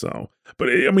 So, but,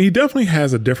 he definitely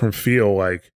has a different feel,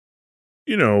 like,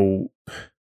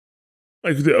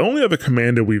 like, the only other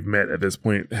commander we've met at this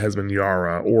point has been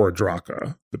Yara or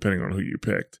Draka, depending on who you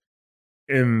picked.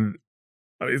 And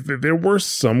there were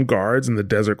some guards in the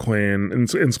Desert Clan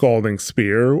in Scalding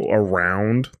Spear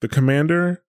around the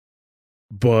commander,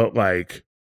 but, like,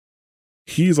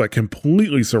 he's, like,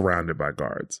 completely surrounded by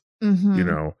guards,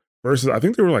 versus I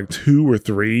think there were, like, 2 or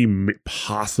 3,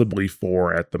 possibly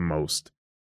 4 at the most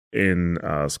in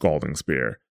Scalding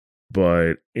Spear.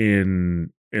 But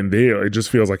in there, it just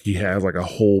feels like he has, like, a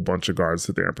whole bunch of guards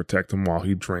sit there and protect him while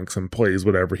he drinks and plays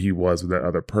whatever he was with that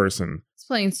other person. He's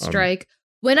playing Strike.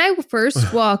 When I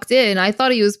first walked in, I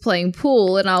thought he was playing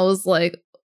pool, and I was like,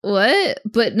 what?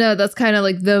 But no, that's kind of,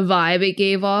 like, the vibe it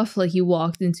gave off. Like, he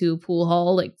walked into a pool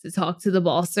hall, like, to talk to the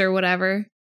boss or whatever.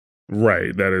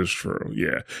 Right, that is true,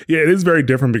 yeah. Yeah, it is very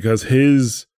different because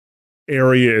his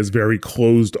area is very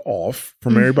closed off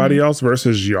from everybody else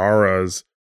versus Yara's.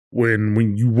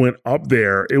 When you went up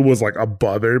there, it was, like,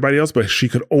 above everybody else, but she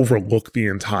could overlook the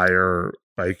entire,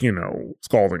 like,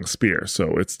 Scalding Spear.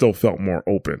 So it still felt more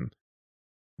open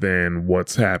than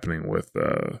what's happening with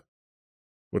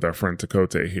our friend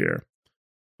Tekotteh here.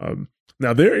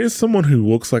 Now, there is someone who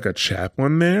looks like a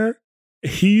chaplain there.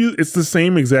 It's the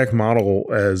same exact model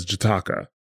as Jataka,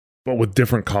 but with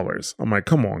different colors. I'm like,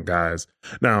 come on, guys.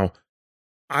 Now,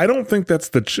 I don't think that's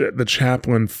the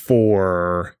chaplain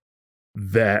for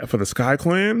the Sky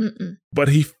Clan, but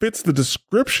he fits the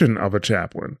description of a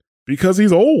chaplain because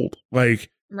he's old. Like,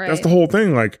 that's the whole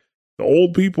thing. Like, the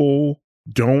old people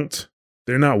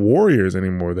they're not warriors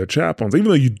anymore. They're chaplains. Even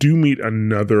though you do meet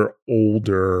another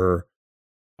older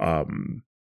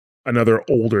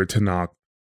Tanakh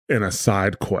in a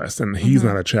side quest, and he's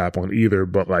not a chaplain either,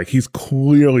 but like, he's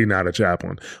clearly not a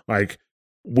chaplain. Like,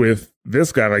 with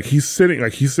this guy, like, he's sitting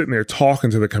there talking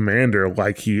to the commander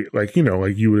like you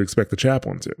would expect the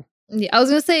chaplain to. Yeah, I was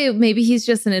gonna say maybe he's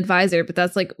just an advisor, but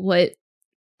that's like what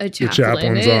a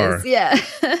chaplain is. Are. Yeah.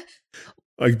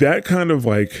 Like, that kind of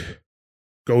like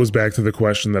goes back to the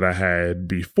question that I had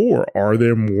before. Are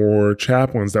there more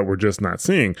chaplains that we're just not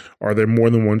seeing? Are there more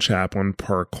than one chaplain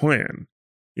per clan?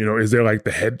 You know, is there like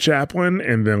the head chaplain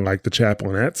and then like the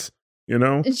chaplainettes? You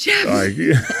know?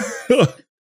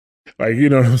 Like, you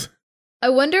know, I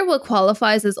wonder what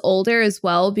qualifies as older as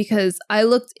well, because I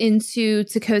looked into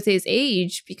Tekotteh's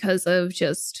age because of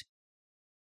just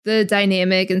the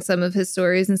dynamic and some of his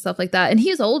stories and stuff like that. And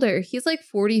he's older. He's like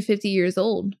 40, 50 years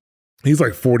old. He's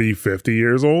like 40, 50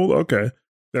 years old? Okay.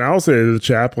 Then I'll say the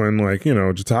chaplain, like, you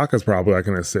know, Jataka's probably like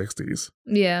in his 60s.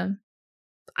 Yeah.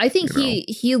 I think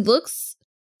he looks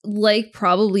like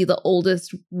probably the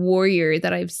oldest warrior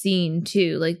that I've seen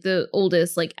too. Like the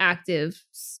oldest like active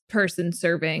person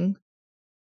serving.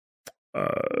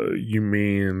 You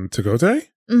mean Tekotteh?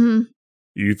 Mm-hmm.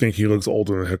 You think he looks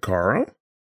older than Hekarro?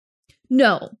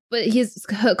 No, but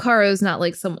Hekarro's not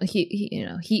like someone. He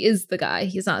is the guy.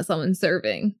 He's not someone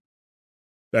serving.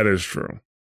 That is true.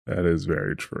 That is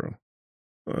very true.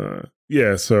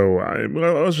 Yeah. So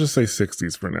let's just say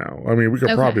 60s for now. I mean, we could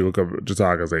probably look up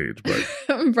Jataka's age, but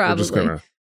probably. We're just gonna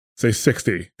say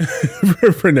 60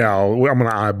 for now. I'm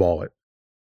gonna eyeball it.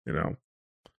 You know.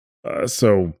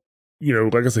 So, you know,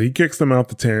 like I said, he kicks them out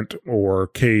the tent or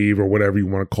cave or whatever you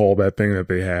want to call that thing that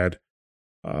they had.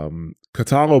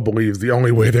 Kotallo believes the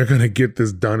only way they're going to get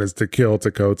this done is to kill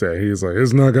Tekotteh. He's like,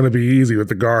 it's not going to be easy with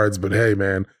the guards, but hey,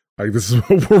 man, like, this is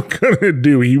what we're going to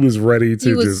do. He was ready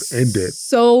to just end it.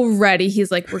 So ready.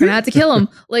 He's like, we're going to have to kill him.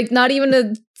 Like, not even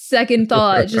a second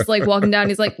thought, just like walking down.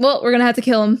 He's like, well, we're going to have to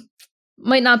kill him.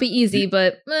 Might not be easy,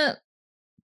 but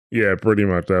yeah, pretty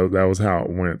much. That was how it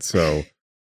went. So,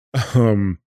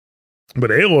 but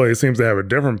Aloy seems to have a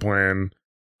different plan.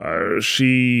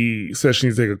 She says she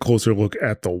needs to take a closer look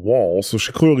at the wall, so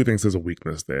she clearly thinks there's a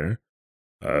weakness there.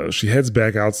 She heads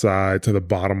back outside to the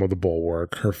bottom of the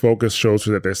bulwark. Her focus shows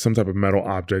her that there's some type of metal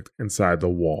object inside the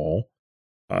wall.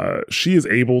 She is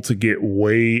able to get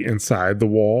way inside the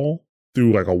wall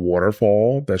through like a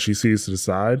waterfall that she sees to the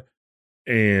side.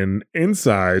 And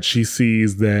inside, she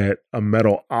sees that a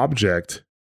metal object,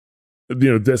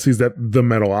 sees that the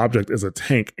metal object is a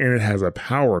tank and it has a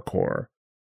power core.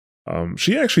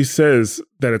 She actually says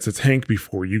that it's a tank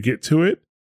before you get to it,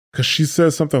 because she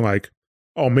says something like,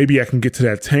 oh, maybe I can get to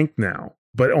that tank now.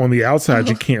 But on the outside,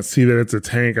 you can't see that it's a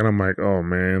tank. And I'm like, oh,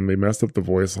 man, they messed up the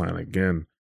voice line again.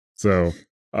 So,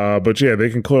 but yeah, they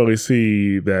can clearly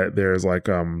see that there's like,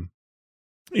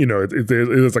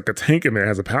 there's like a tank in there,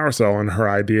 has a power cell, and her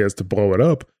idea is to blow it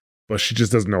up. But she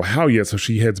just doesn't know how yet. So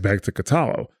she heads back to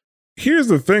Kotallo. Here's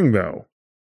the thing, though.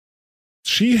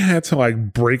 She had to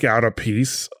like break out a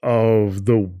piece of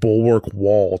the bulwark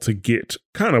wall to get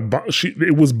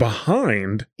it was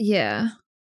behind. Yeah.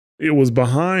 It was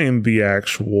behind the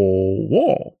actual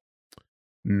wall.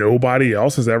 Nobody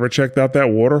else has ever checked out that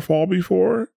waterfall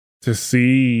before to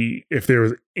see if there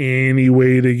was any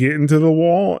way to get into the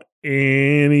wall,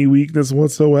 any weakness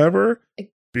whatsoever.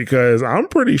 Because I'm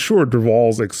pretty sure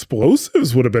Dervahl's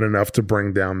explosives would have been enough to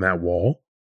bring down that wall.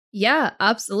 Yeah,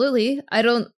 absolutely. I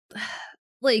don't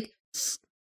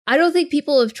think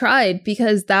people have tried,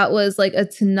 because that was like a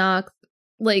Tanakh,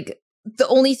 like the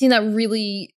only thing that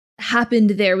really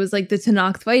happened there was like the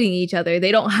Tanakh fighting each other.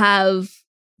 They don't have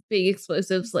big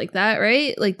explosives like that,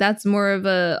 right? Like that's more of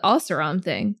a Oseram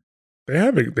thing. They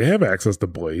have access to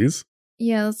Blaze.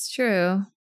 Yeah, that's true.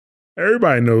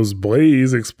 Everybody knows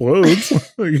Blaze explodes.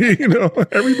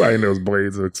 Everybody knows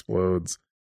Blaze explodes.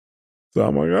 So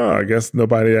I'm like, oh, I guess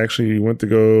nobody actually went to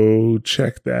go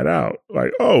check that out.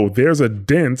 Like, oh, there's a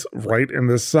dent right in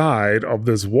the side of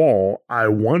this wall. I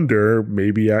wonder,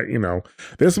 maybe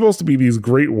they're supposed to be these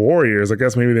great warriors. I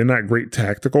guess maybe they're not great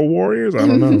tactical warriors. I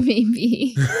don't know.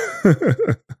 Maybe.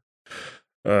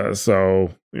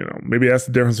 So, maybe that's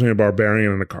the difference between a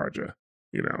barbarian and a Karja.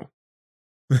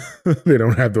 They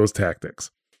don't have those tactics.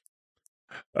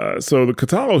 So the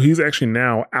Kotallo, he's actually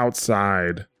now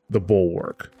outside the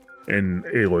bulwark. And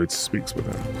Aloy speaks with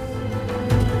him.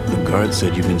 The guard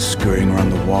said you've been scurrying around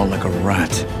the wall like a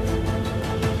rat.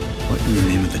 What in the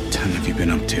name of the 10 have you been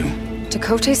up to?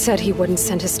 Tekotteh said he wouldn't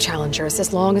send his challengers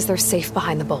as long as they're safe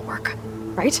behind the bulwark,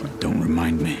 right? Don't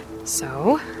remind me.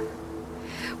 So,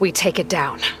 we take it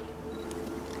down.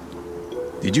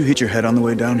 Did you hit your head on the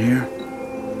way down here?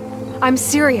 I'm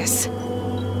serious.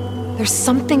 There's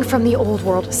something from the old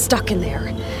world stuck in there,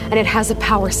 and it has a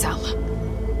power cell.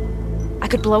 I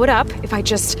could blow it up if I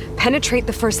just penetrate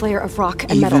the first layer of rock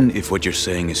and metal. Even if what you're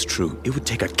saying is true, it would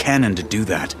take a cannon to do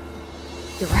that.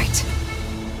 You're right.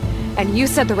 And you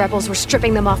said the rebels were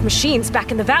stripping them off machines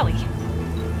back in the valley.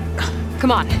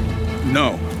 Come on.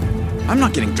 No. I'm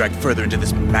not getting dragged further into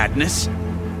this madness.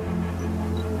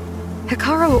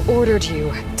 Hekarro ordered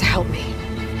you to help me.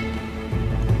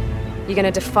 You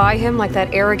gonna defy him like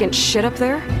that arrogant shit up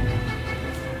there?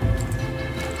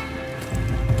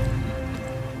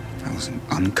 That was an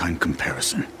unkind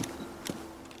comparison.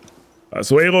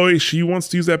 So Aloy, she wants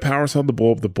to use that power cell to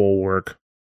blow up the bulwark.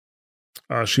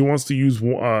 She wants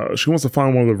to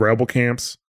find one of the rebel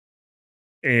camps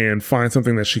and find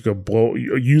something that she could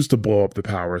use to blow up the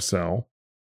power cell.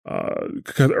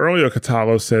 Because earlier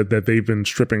Kotallo said that they've been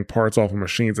stripping parts off of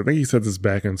machines. I think he said this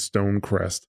back in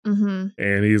Stonecrest. Mm-hmm.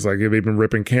 And he's like, yeah, they've been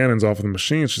ripping cannons off of the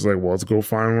machines. She's like, well, let's go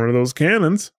find one of those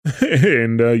cannons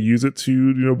and use it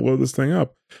to, blow this thing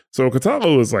up. So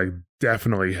Kotallo is like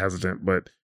definitely hesitant, but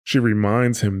she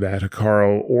reminds him that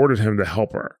Hekarro ordered him to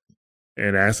help her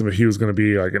and asked him if he was going to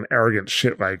be like an arrogant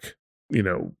shit like,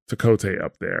 Tekotteh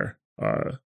up there.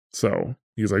 So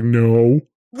he's like, no.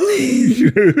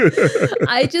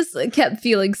 I just kept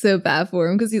feeling so bad for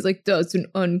him because he's like, that's an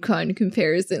unkind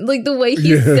comparison. Like the way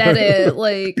he said it,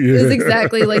 like it was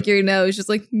exactly like your nose, just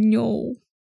like, no.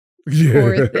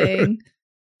 Poor thing.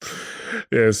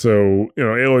 Yeah, so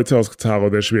Aloy tells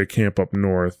Kotallo there should be a camp up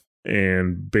north,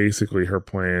 and basically her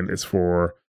plan is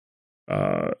for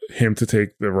him to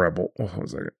take the rebel. Oh, hold on a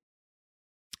second.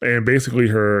 And basically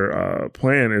her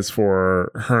plan is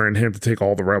for her and him to take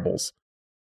all the rebels.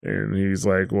 And he's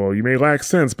like, well, you may lack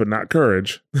sense, but not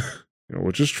courage,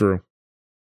 which is true.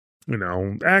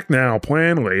 Act now,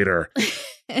 plan later.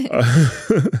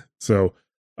 So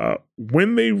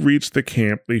when they reach the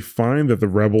camp, they find that the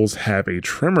rebels have a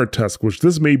Tremortusk, which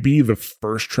this may be the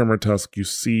first Tremortusk you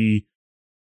see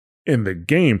in the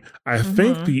game. I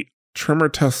think the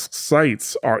Tremortusk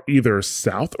sites are either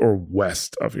south or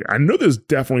west of here. I know there's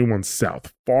definitely one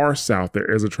south. Far south,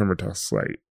 there is a Tremortusk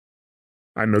site.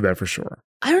 I know that for sure.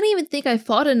 I don't even think I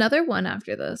fought another one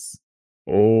after this.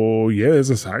 Oh, yeah,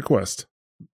 there's a side quest.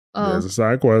 There's a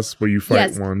side quest where you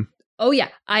fight one. Oh, yeah.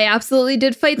 I absolutely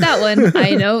did fight that one.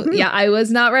 I know. Yeah, I was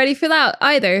not ready for that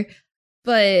either.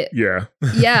 But yeah,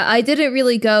 I didn't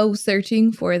really go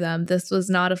searching for them. This was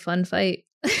not a fun fight.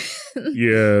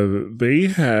 Yeah, they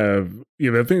have.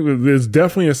 I think there's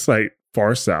definitely a site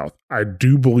far south. I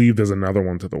do believe there's another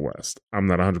one to the west. I'm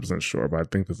not 100% sure, but I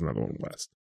think there's another one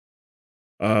west.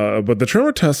 But the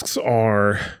Tremortusks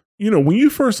are, when you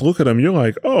first look at them, you're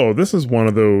like, oh, this is one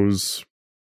of those,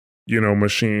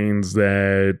 machines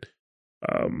that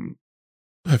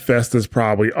Hephaestus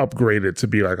probably upgraded to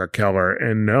be like a killer.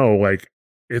 And no, like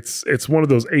it's one of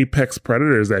those apex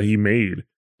predators that he made,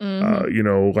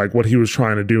 like what he was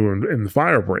trying to do in the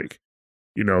Firebreak.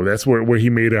 That's where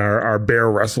he made our bear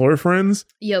wrestler friends.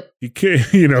 Yep.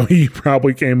 He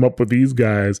probably came up with these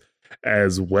guys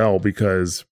as well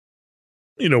because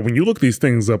when you look these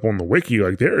things up on the wiki,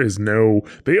 like they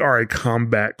are a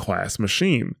combat class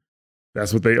machine.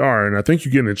 That's what they are. And I think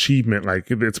you get an achievement,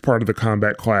 like it's part of the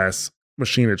combat class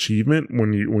machine achievement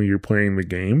when you're playing the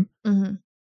game. Mm-hmm.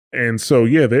 And so,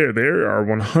 yeah, they are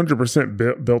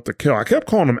 100% built to kill. I kept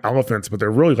calling them elephants, but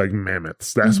they're really like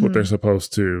mammoths. That's what they're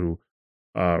supposed to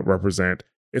represent.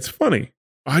 It's funny.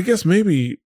 I guess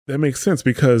maybe that makes sense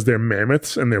because they're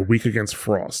mammoths and they're weak against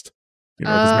frost.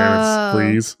 Because mammoths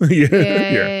freeze.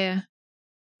 Yeah.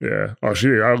 Oh,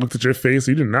 I looked at your face.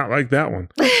 You did not like that one.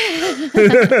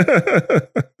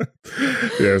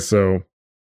 Yeah, so,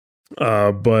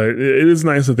 but it is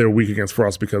nice that they're weak against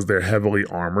frost because they're heavily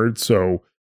armored. So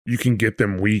you can get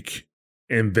them weak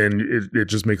and then it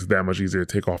just makes it that much easier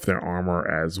to take off their armor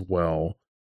as well.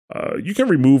 You can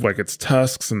remove like its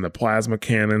tusks and the plasma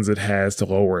cannons it has to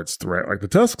lower its threat. Like the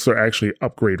tusks are actually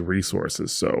upgrade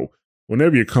resources. So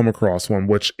whenever you come across one,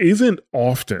 which isn't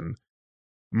often,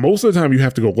 most of the time you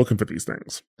have to go looking for these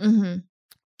things. Mm-hmm.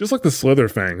 Just like the Slither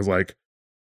Fangs, like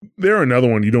they're another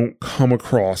one you don't come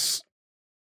across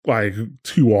like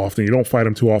too often. You don't fight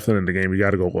them too often in the game. You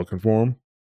got to go looking for them.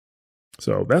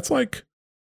 So that's like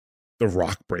the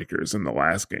rock breakers in the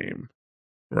last game,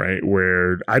 right?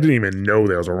 Where I didn't even know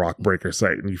there was a rock breaker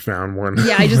site and you found one.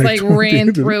 Yeah, I just like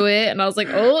ran through it and I was like,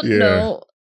 oh, no.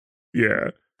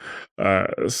 Yeah. Yeah,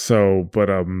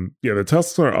 the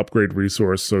tusks are an upgrade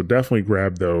resource, so definitely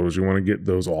grab those. You want to get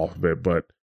those off of it, but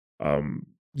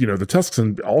the tusks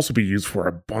can also be used for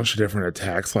a bunch of different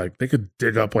attacks. Like they could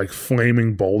dig up like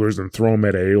flaming boulders and throw them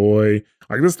at Aloy.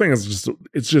 Like this thing is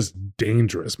just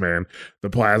dangerous, man. The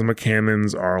plasma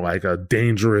cannons are like a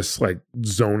dangerous like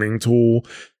zoning tool.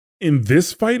 In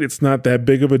this fight, it's not that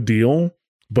big of a deal.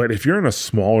 But if you're in a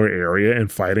smaller area and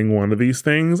fighting one of these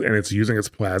things and it's using its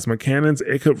plasma cannons,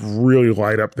 it could really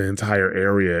light up the entire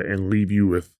area and leave you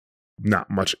with not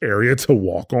much area to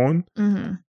walk on.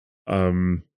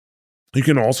 Mm-hmm. You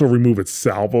can also remove its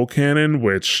salvo cannon,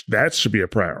 which that should be a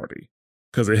priority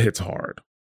because it hits hard.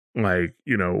 Like,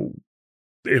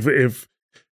 if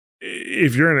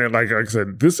you're in it, like I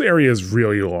said, this area is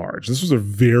really large. This was a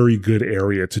very good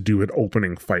area to do an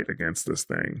opening fight against this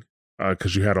thing.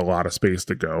 Because you had a lot of space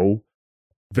to go.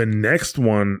 The next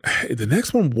one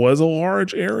was a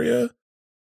large area,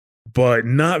 but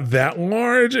not that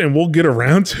large, and we'll get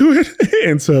around to it.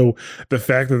 And so the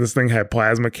fact that this thing had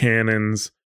plasma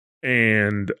cannons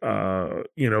and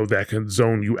that can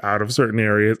zone you out of certain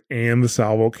areas, and the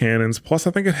salvo cannons, plus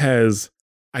I think it has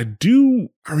I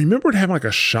remember it having like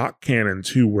a shock cannon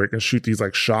too, where it can shoot these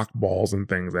like shock balls and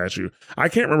things at you. I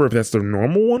can't remember if that's the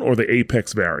normal one or the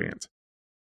Apex variant.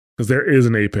 Because there is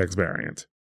an Apex variant.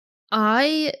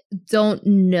 I don't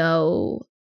know.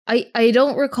 I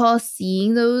don't recall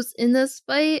seeing those in this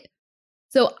fight.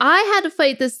 So I had to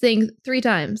fight this thing 3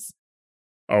 times.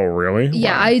 Oh, really?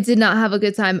 Yeah, wow. I did not have a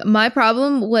good time. My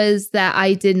problem was that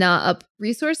I did not up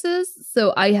resources.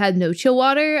 So I had no chill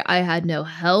water. I had no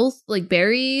health, like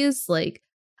berries. Like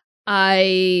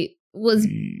I was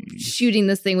shooting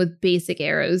this thing with basic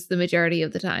arrows the majority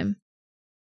of the time.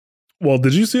 Well,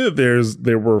 did you see that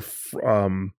there were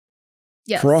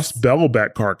yes. frost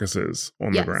bellowback carcasses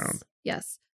on the ground?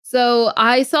 Yes. So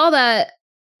I saw that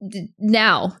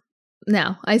now.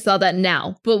 I saw that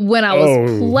now. But when I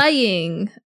was playing...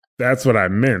 That's what I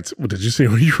meant. Did you see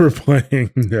when you were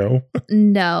playing? No.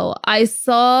 No. I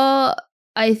saw,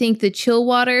 I think, the chill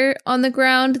water on the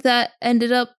ground that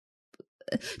ended up...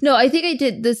 No, I think I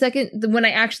did when I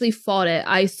actually fought it.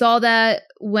 I saw that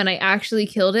when I actually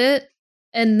killed it.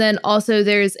 And then also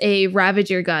there's a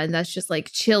Ravager gun that's just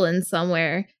like chilling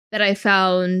somewhere that I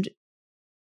found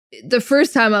the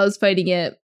first time I was fighting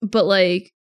it, but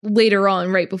like later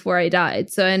on, right before I died.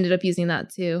 So I ended up using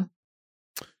that too.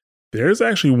 There's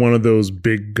actually one of those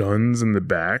big guns in the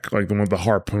back, like the one with the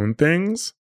harpoon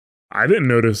things. I didn't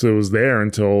notice it was there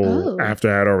until after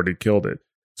I had already killed it.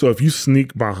 So if you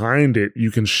sneak behind it,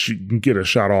 you can get a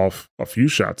few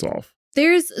shots off.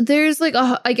 There's like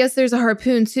I guess there's a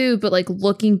harpoon too, but like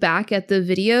looking back at the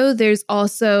video, there's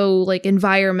also like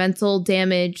environmental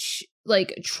damage,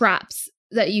 like traps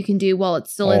that you can do while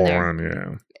it's still in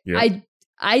there. Yeah.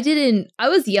 I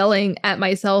was yelling at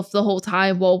myself the whole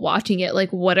time while watching it.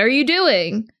 Like, what are you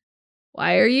doing?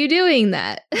 Why are you doing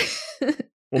that?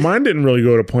 Well, mine didn't really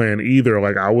go to plan either.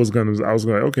 Like I was gonna,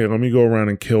 okay, let me go around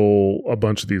and kill a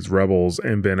bunch of these rebels.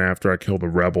 And then after I kill the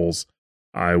rebels,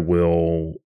 I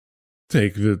will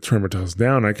take the Tremortusk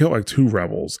down. I kill like 2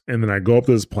 rebels, and then I go up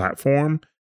to this platform,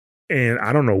 and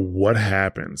I don't know what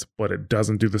happens, but it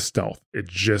doesn't do the stealth. It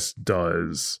just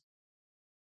does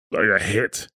like a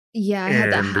hit. Yeah, I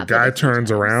had that happen. And the guy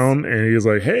turns around, and he's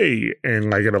like, "Hey!"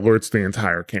 and like it alerts the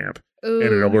entire camp, and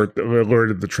it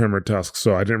alerted the Tremortusk.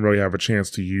 So I didn't really have a chance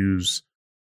to use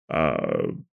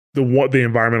the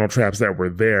environmental traps that were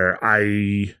there.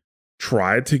 I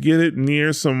tried to get it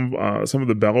near some of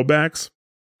the bellowbacks,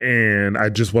 and I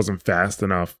just wasn't fast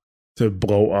enough to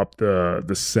blow up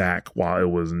the sack while it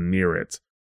was near it.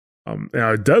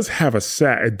 Now it does have a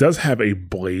sack. It does have a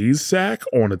blaze sack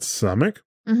on its stomach,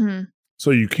 so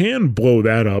you can blow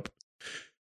that up,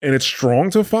 and it's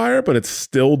strong to fire, but it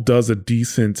still does a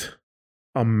decent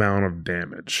amount of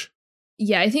damage.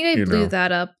 Yeah, I think I blew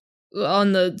that up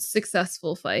on the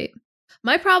successful fight.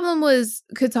 My problem was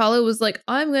Kotallo was like,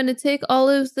 I'm going to take all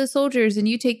of the soldiers and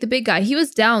you take the big guy. He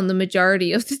was down the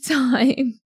majority of the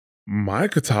time. My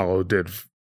Kotallo did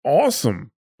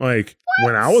awesome. Like,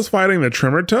 when I was fighting the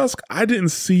Tremortusk, I didn't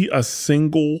see a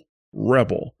single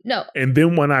rebel. No. And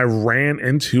then when I ran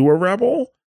into a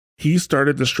rebel, he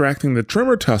started distracting the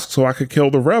Tremortusk so I could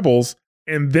kill the rebels.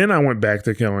 And then I went back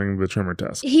to killing the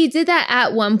Tremortusk. He did that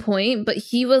at one point, but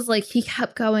he was like, he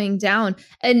kept going down.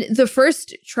 And the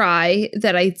first try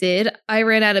that I did, I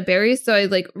ran out of berries. So I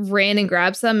like ran and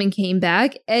grabbed some and came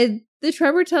back. And the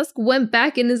Tremortusk went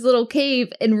back in his little cave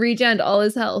and regened all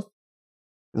his health.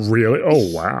 Really?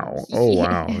 Oh, wow. Oh,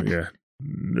 wow. Yeah.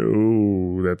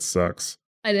 No, that sucks.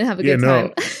 I didn't have a good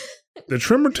time. the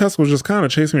Tremortusk was just kind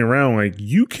of chasing me around. Like,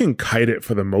 you can kite it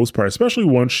for the most part, especially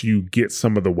once you get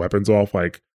some of the weapons off.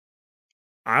 Like,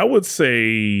 I would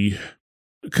say,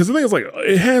 because the thing is, like,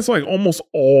 it has like almost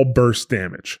all burst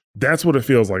damage. That's what it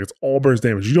feels like. It's all burst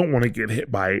damage. You don't want to get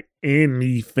hit by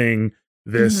anything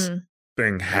this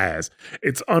thing has.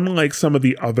 It's unlike some of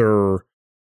the other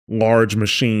large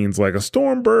machines, like a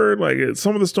Stormbird. Like,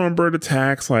 some of the Stormbird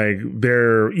attacks, like,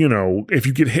 they're, you know, if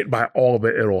you get hit by all of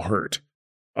it, it'll hurt.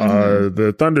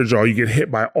 The Thunderjaw, you get hit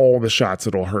by all the shots,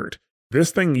 it'll hurt.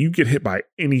 This thing, you get hit by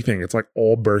anything, it's like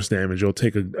all burst damage. It'll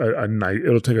take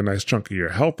a nice chunk of your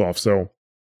health off. So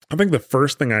I think the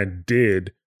first thing I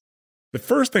did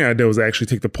was actually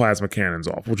take the plasma cannons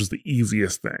off, which is the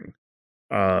easiest thing.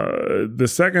 The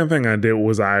second thing I did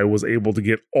was I was able to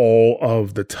get all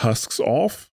of the tusks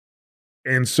off.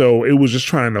 And so it was just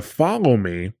trying to follow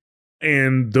me.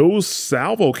 And those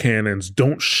salvo cannons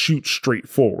don't shoot straight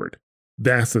forward.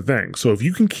 That's the thing. So if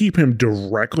you can keep him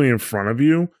directly in front of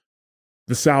you,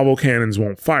 the salvo cannons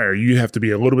won't fire. You have to be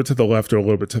a little bit to the left or a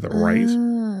little bit to the right.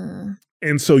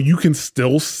 And so you can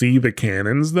still see the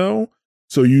cannons though.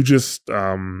 So you just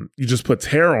put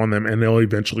tear on them and they'll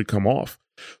eventually come off.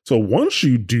 So once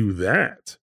you do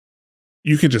that,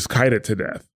 you can just kite it to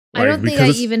death. Like, I don't think I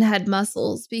even had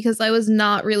muscles because I was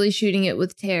not really shooting it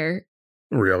with tear.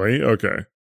 Really? Okay.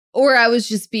 Or I was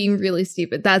just being really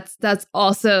stupid. That's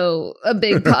also a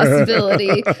big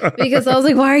possibility because I was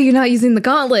like, why are you not using the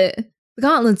gauntlet? The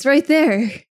gauntlet's right there.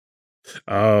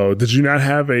 Oh, did you not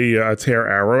have a tear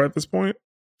arrow at this point?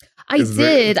 I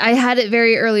did. I had it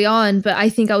very early on, but I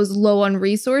think I was low on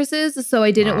resources, so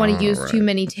I didn't want to use too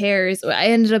many tears. I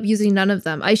ended up using none of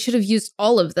them. I should have used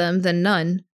all of them, then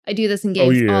none. I do this in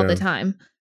games all the time.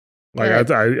 Like,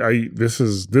 this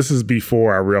is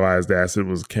before I realized acid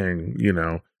was king, you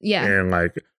know. Yeah. And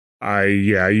like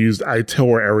I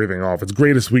tore everything off. Its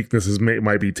greatest weakness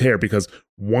might be tear, because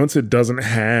once it doesn't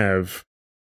have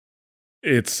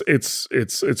its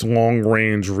long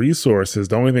range resources,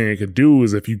 the only thing it could do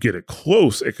is if you get it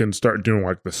close, it can start doing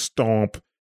like the stomp.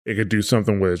 It could do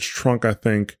something with its trunk, I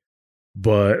think.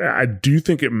 But I do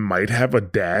think it might have a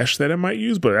dash that it might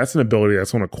use, but that's an ability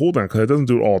that's on a cooldown because it doesn't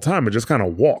do it all the time. It just kind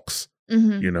of walks,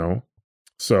 you know?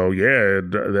 So yeah,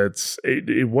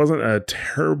 it wasn't a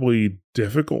terribly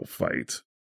difficult fight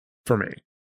for me.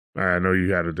 I know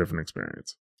you had a different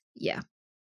experience. Yeah.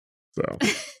 So,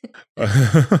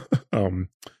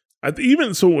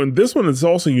 so in this one, it's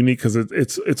also unique because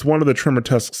it's one of the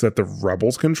Tremortusks that the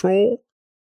rebels control.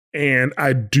 And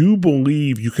I do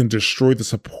believe you can destroy the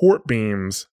support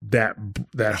beams that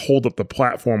hold up the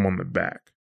platform on the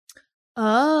back.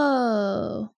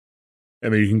 Oh.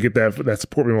 And then you can get that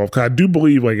support beam off. Because I do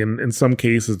believe, like, in some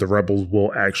cases, the rebels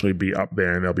will actually be up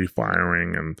there and they'll be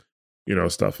firing and, you know,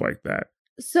 stuff like that.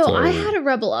 So I had a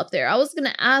rebel up there. I was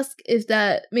going to ask if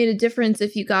that made a difference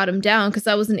if you got him down, because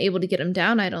I wasn't able to get him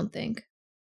down, I don't think.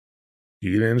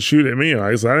 He didn't shoot at me.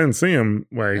 I didn't see him.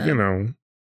 Like, you know.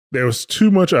 There was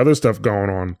too much other stuff going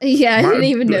on. Yeah, I didn't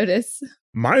even notice.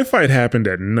 My fight happened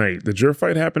at night. Did your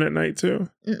fight happen at night too?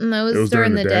 It was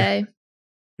during the day.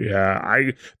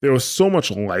 Yeah, there was so much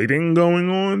lighting going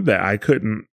on that I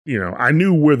couldn't, you know, I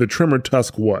knew where the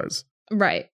Tremortusk was.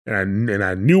 Right. And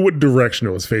I knew what direction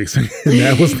it was facing. And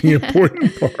that was the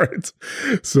important part.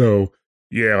 So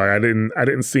yeah, like I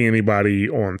didn't see anybody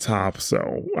on top.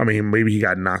 So I mean, maybe he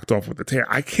got knocked off with the tear.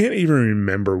 I can't even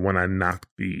remember when I knocked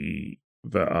the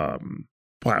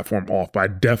platform off, but I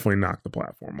definitely knocked the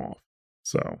platform off.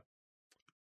 So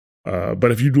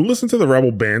but if you do listen to the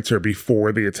rebel banter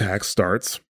before the attack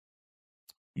starts,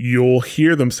 you'll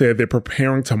hear them say they're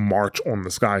preparing to march on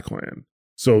the Sky Clan.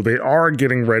 So they are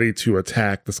getting ready to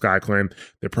attack the Sky Clan.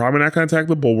 They're probably not going to attack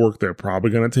the Bulwark. They're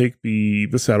probably going to take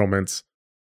the settlements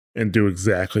and do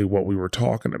exactly what we were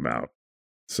talking about.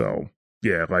 So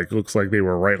yeah, like, looks like they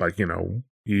were right. Like, you know,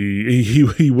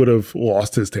 he would have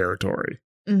lost his territory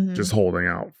just holding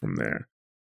out from there.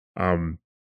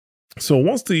 So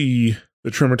once the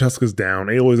Tremortusk is down,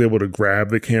 Aloy is able to grab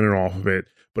the cannon off of it,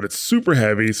 but it's super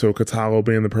heavy. So Kotallo,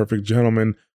 being the perfect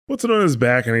gentleman, puts it on his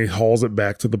back and he hauls it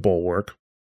back to the Bulwark.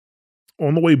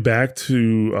 On the way back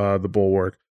to the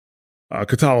Bulwark,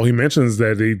 Kotallo, he mentions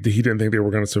that he didn't think they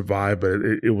were going to survive, but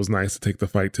it was nice to take the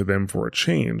fight to them for a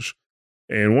change.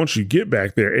 And once you get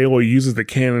back there, Aloy uses the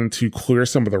cannon to clear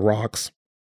some of the rocks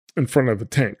in front of the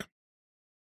tank,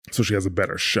 so she has a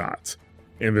better shot.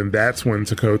 And then that's when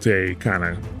Tekotteh kind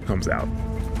of comes out.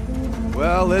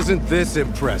 Well, isn't this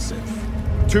impressive?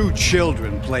 2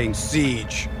 children playing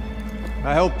siege.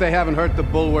 I hope they haven't hurt the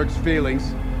Bulwark's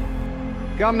feelings.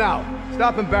 Come now,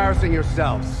 stop embarrassing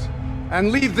yourselves.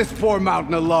 and leave this poor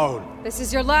mountain alone. This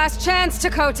is your last chance,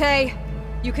 Tekotteh.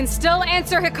 You can still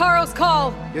answer Hekarro's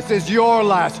call. This is your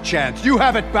last chance. You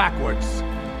have it backwards.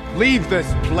 Leave this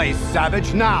place,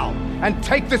 savage, now, and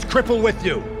take this cripple with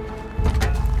you.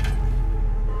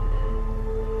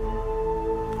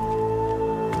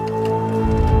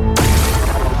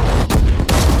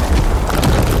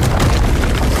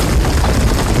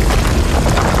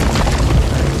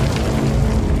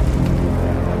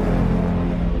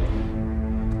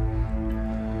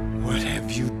 What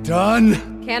have you done?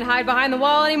 Can't hide behind the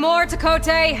wall anymore,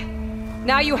 Tekotteh.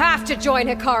 Now you have to join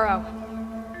Hekarro.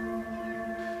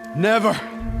 Never.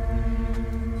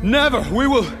 Never. We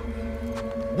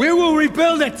will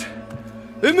rebuild it.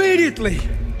 Immediately.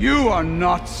 You are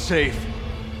not safe.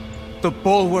 The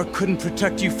Bulwark couldn't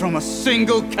protect you from a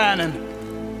single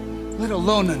cannon, let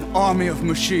alone an army of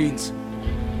machines.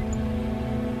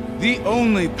 The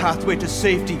only pathway to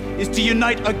safety is to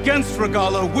unite against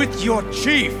Regalla with your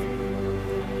chief.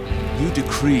 You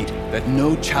decreed that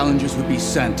no challengers would be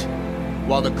sent,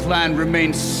 while the clan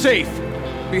remained safe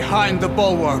behind the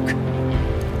Bulwark.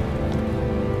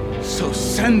 So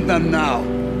send them now.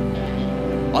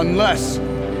 Unless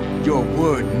your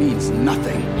word means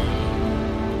nothing.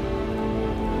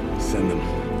 Send them.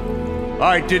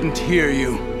 I didn't hear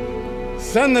you.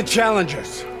 Send the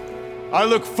challengers. I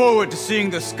look forward to seeing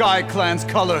the Sky Clan's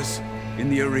colors in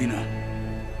the arena.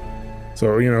 So,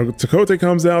 Tekotteh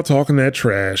comes out talking that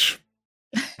trash.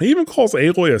 He even calls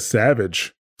Aloy a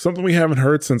savage, something we haven't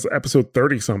heard since episode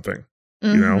 30-something.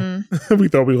 We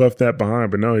thought we left that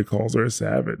behind, but no, he calls her a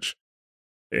savage.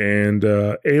 And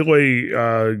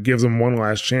Aloy gives him one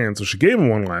last chance. So she gave him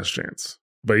one last chance,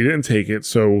 but he didn't take it.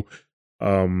 So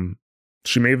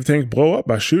she made the tank blow up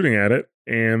by shooting at it,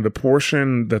 and the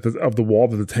portion of the wall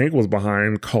that the tank was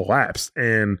behind collapsed.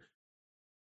 And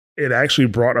it actually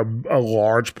brought a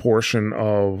large portion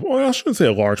of, well, I shouldn't say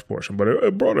a large portion, but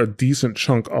it brought a decent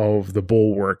chunk of the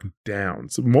bulwark down.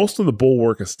 So most of the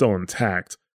bulwark is still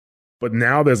intact, but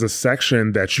now there's a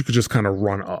section that you could just kind of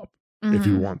run up if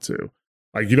you want to.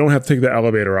 Like, you don't have to take the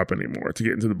elevator up anymore to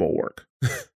get into the bulwark.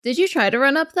 Did you try to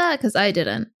run up that? Because I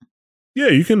didn't. Yeah,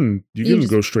 you can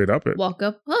go straight up it. Walk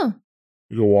up? Oh.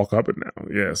 You can walk up it now.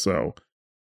 Yeah, so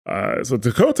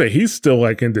Tekotteh, he's still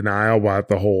like in denial about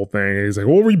the whole thing. And he's like,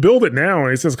 we'll rebuild it now.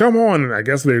 And he says, come on. And I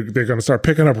guess they're going to start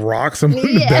picking up rocks and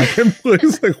putting it back in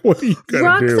place. Like, what are you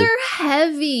going to do? Rocks are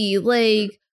heavy.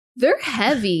 Like, they're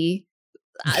heavy.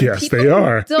 Yes, they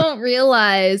are. Don't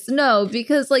realize. No,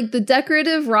 because like the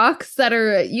decorative rocks that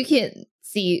are, you can't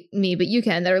see me, but you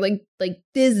can, that are like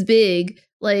this big.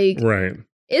 Like, right.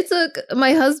 It took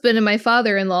my husband and my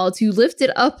father-in-law to lift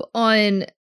it up on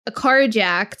a car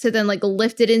jack to then like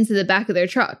lift it into the back of their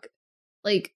truck.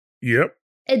 Like, yep.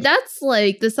 And that's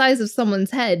like the size of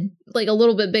someone's head, like a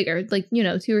little bit bigger, like,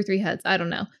 2 or 3 heads. I don't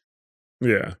know.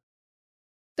 Yeah.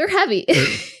 They're heavy.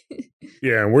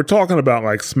 Yeah, and we're talking about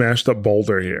like smashed up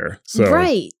boulder here. So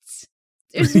right.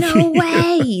 There's no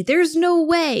way. There's no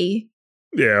way.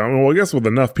 Yeah, well, I guess with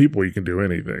enough people you can do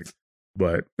anything.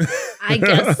 But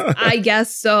I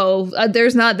guess so.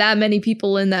 There's not that many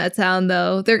people in that town,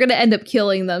 though. They're going to end up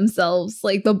killing themselves.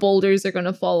 Like, the boulders are going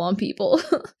to fall on people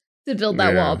to build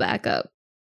that wall back up.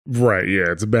 Right, yeah,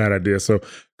 it's a bad idea. So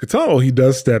Kotallo, he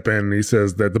does step in and he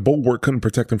says that the bulwark couldn't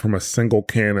protect him from a single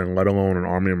cannon, let alone an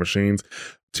army of machines.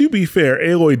 To be fair,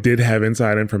 Aloy did have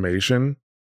inside information,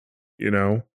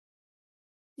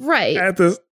 Right.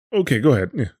 Okay, go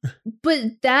ahead. Yeah.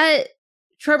 But that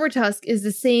Tremortusk is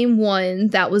the same one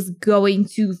that was going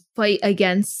to fight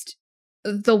against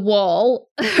the wall,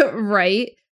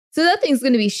 right? So that thing's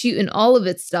going to be shooting all of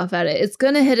its stuff at it. It's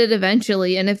going to hit it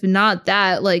eventually. And if not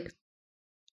that, like,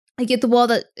 I get the wall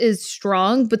that is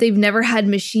strong, but they've never had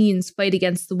machines fight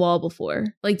against the wall before.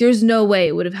 Like, there's no way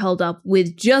it would have held up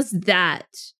with just that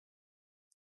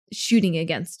shooting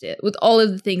against it, with all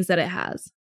of the things that it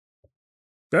has.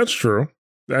 That's true.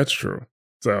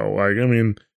 So, like, I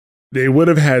mean, they would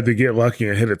have had to get lucky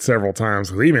and hit it several times,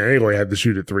 because even Aloy had to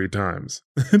shoot it 3 times.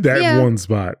 One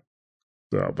spot.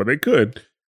 So, but they could.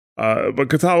 But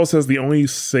Kotallo says the only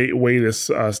way to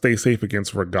stay safe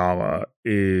against Regalla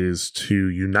is to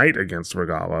unite against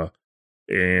Regalla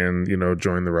and,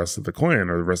 join the rest of the clan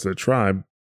or the rest of the tribe.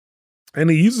 And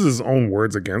he uses his own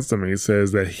words against him. And he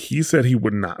says that he said he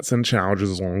would not send challengers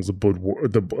as long as the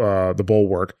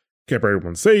bulwark kept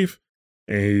everyone safe.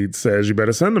 And he says, you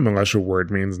better send them unless your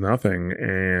word means nothing.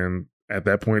 And at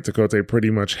that point, Tekotteh pretty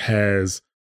much has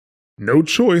no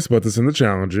choice but to send the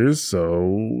challengers.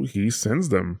 So he sends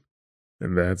them.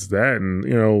 And that's that. And,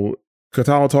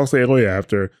 Kotallo talks to Aloy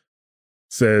after.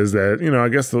 says that, I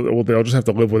guess they'll just have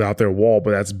to live without their wall,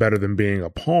 but that's better than being a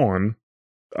pawn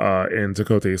in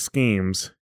Tekotteh's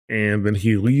schemes. And then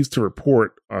he leaves to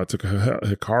report to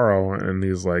Hekarro, and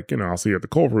he's like, I'll see you at the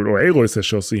Kulrut. Or Aloy says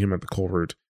she'll see him at the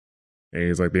Kulrut. And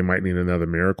he's like, they might need another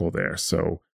miracle there.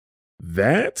 So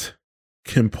that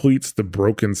completes the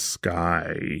Broken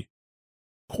Sky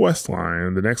quest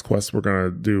line. The next quest we're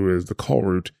going to do is the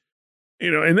Kulrut.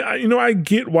 I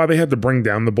get why they had to bring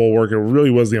down the Bulwark. It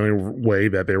really was the only way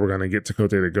that they were going to get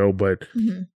Tekotteh to go. But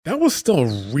that was still a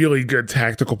really good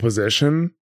tactical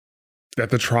position that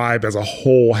the tribe as a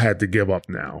whole had to give up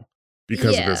now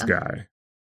because of this guy,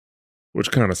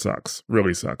 which kind of sucks.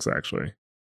 Really sucks, actually.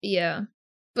 Yeah.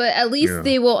 But at least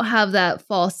they won't have that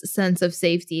false sense of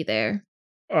safety there.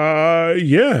 That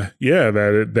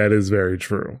is very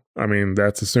true. I mean,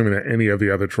 that's assuming that any of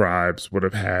the other tribes would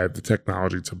have had the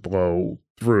technology to blow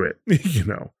through it,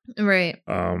 Right.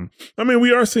 I mean,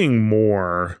 we are seeing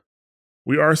more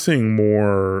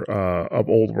of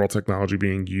old world technology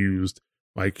being used.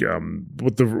 Like, we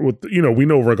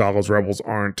know Regalla's rebels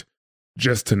aren't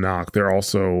just to knock; they're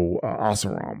also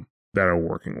Oseram that are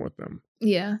working with them.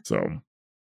 Yeah. So,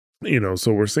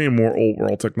 so we're seeing more old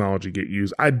world technology get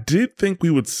used. I did think we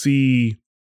would see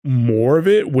more of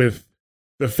it with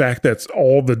the fact that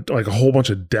all the a whole bunch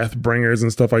of Deathbringers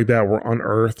and stuff like that were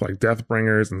unearthed, like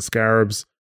Deathbringers and Scarabs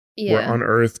were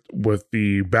unearthed with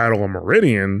the Battle of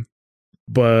Meridian.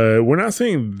 But we're not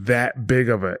seeing that big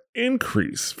of an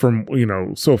increase from,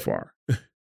 so far.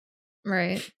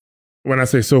 Right. When I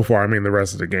say so far, I mean the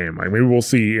rest of the game. Like maybe we'll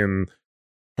see in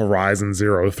Horizon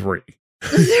 03.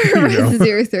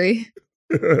 Horizon 03.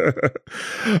 That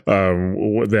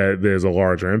there's a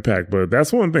larger impact. But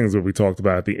that's one of the things that we talked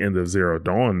about at the end of Zero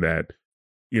Dawn, that,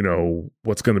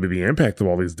 what's going to be the impact of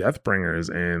all these Deathbringers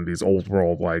and these old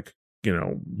world,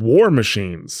 war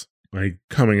machines.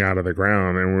 Coming out of the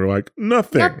ground, and we're like,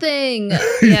 nothing.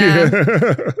 Yeah.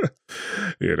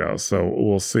 So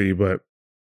we'll see. But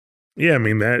yeah, I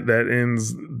mean, that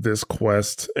ends this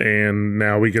quest, and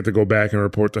now we get to go back and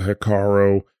report to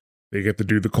Hekarro. They get to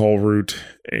do the Kulrut,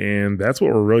 and that's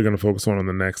what we're really going to focus on in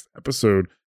the next episode.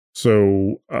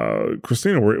 So,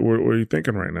 Christina, what are you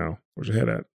thinking right now? Where's your head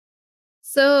at?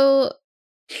 So,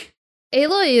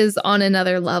 Aloy is on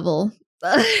another level.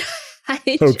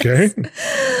 Okay.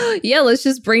 Let's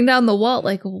just bring down the wall.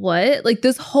 Like, what? Like,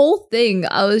 this whole thing,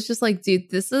 I was just like, dude,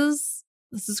 this is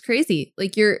crazy.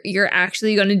 Like, you're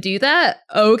actually gonna do that?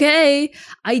 Okay.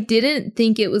 I didn't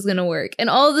think it was gonna work. And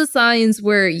all the signs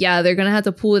were, they're gonna have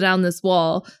to pull down this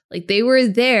wall. Like, they were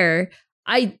there.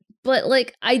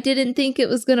 But I didn't think it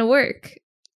was gonna work.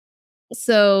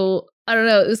 So, I don't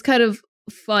know. It was kind of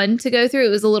fun to go through.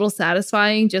 It was a little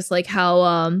satisfying, just like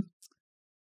how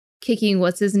kicking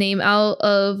what's his name out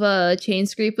of Chain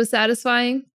Screep was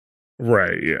satisfying.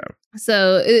 Right, yeah.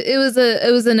 So it was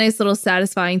a nice little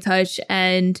satisfying touch,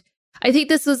 and I think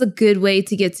this was a good way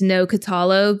to get to know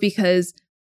Kotallo, because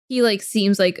he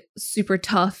seems super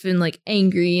tough and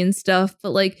angry and stuff,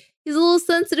 but he's a little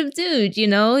sensitive dude,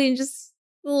 he's just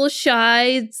a little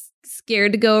shy,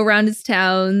 scared to go around his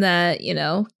town, that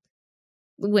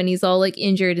when he's all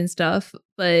injured and stuff.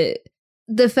 But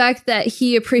the fact that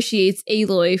he appreciates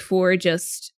Aloy for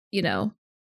just,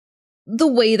 the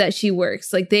way that she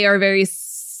works. They are very,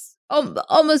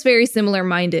 almost very similar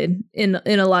minded in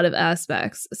a lot of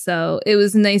aspects. So it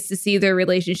was nice to see their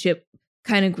relationship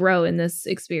kind of grow in this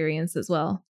experience as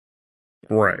well.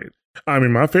 Right. I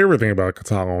mean, my favorite thing about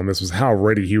Kotallo on this was how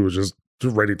ready he was, just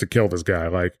ready to kill this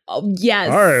guy. Oh,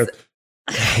 yes. All right.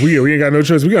 We ain't got no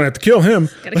choice. We're gonna have to kill him.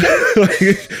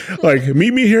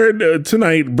 Meet me here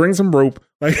tonight. Bring some rope.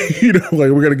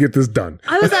 We're gonna get this done.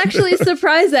 I was actually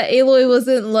surprised that Aloy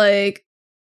wasn't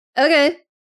okay.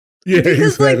 Yeah,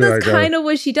 because that's kind of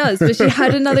what she does, but she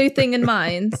had another thing in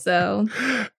mind. So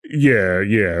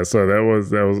yeah. So that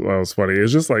was funny.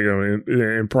 It's just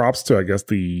and props to, I guess,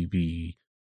 the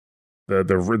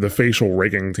facial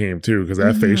rigging team too, because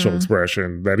that facial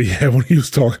expression that he had when he was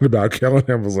talking about killing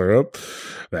him was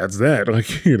that's that.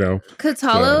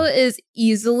 Kotallo is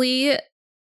easily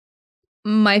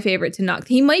my favorite to knock.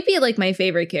 He might be my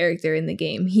favorite character in the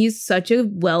game. He's such a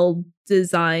well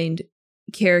designed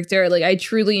character. I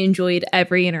truly enjoyed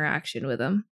every interaction with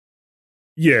him.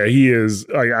 Yeah, he is.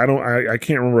 I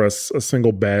can't remember a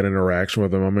single bad interaction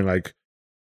with him. I mean,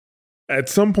 at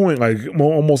some point,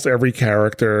 almost every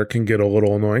character can get a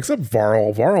little annoying, except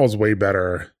Varl. Varl is way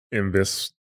better in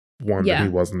this one than he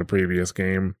was in the previous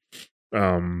game.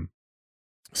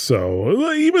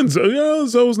 So even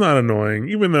Zoe's not annoying,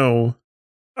 even though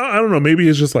I don't know. Maybe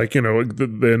it's just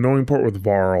the annoying part with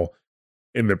Varl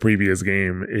in the previous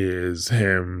game is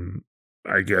him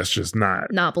I guess, just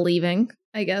not believing,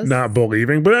 I guess. Not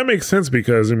believing. But that makes sense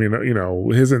because, I mean, you know,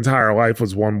 his entire life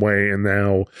was one way, and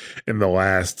now in the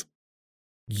last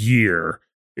year,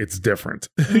 it's different,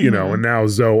 you know, and now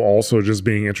Zoe also just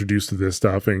being introduced to this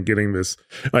stuff and getting this,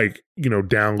 like, you know,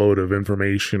 download of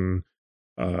information.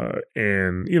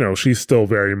 And, you know, she's still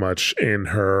very much in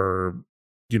her,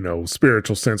 you know,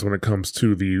 spiritual sense when it comes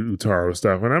to the Utaro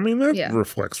stuff. And I mean, that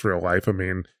reflects real life. I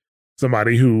mean,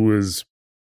 somebody who is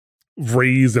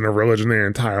raised in a religion their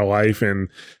entire life, and,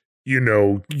 you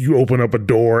know, you open up a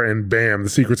door and bam, the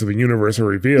secrets of the universe are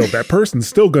revealed. That person's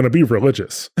still going to be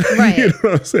religious. Right. You know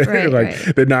what I'm saying? Right, like,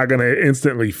 they're not going to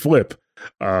instantly flip.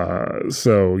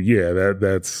 So yeah,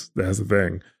 that's the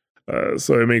thing.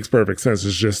 So it makes perfect sense.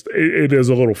 It's just, it is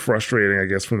a little frustrating, I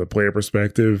guess, from the player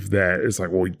perspective, that it's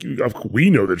like, well, we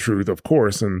know the truth, of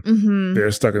course, and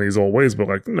they're stuck in these old ways. But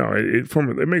like, no,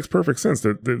 it makes perfect sense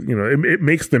that you know, it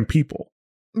makes them people,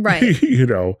 right? You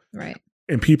know, right?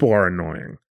 And people are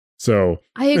annoying. So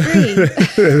I agree.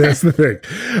 That's the thing.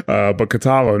 But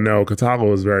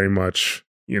Kotallo is very much,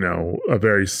 you know, a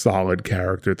very solid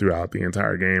character throughout the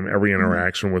entire game. Every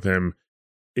interaction with him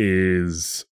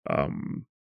is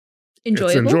enjoyable.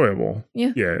 It's enjoyable.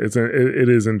 Yeah. Yeah, it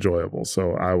is enjoyable.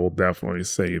 So I will definitely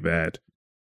say that.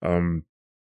 Yeah, I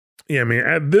mean,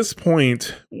 at this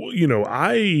point, you know,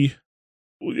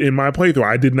 in my playthrough,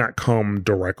 I did not come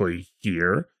directly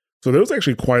here. So there was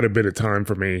actually quite a bit of time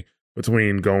for me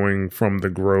between going from the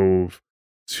Grove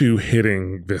to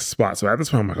hitting this spot. So at this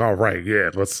point, I'm like, all right,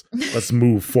 yeah, let's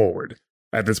move forward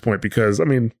at this point, because I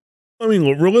mean,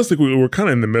 realistically, we're kind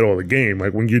of in the middle of the game.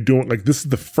 Like, when you're doing, like, this is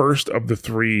the first of the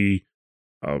 3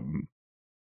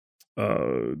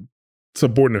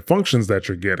 subordinate functions that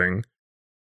you're getting,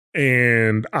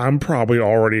 and I'm probably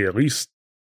already at least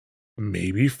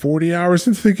maybe 40 hours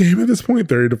into the game at this point,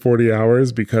 30 to 40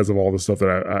 hours, because of all the stuff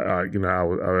that I've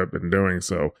been doing.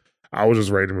 So I was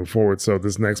just ready to move forward. So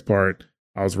this next part,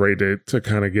 I was ready to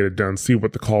kind of get it done, see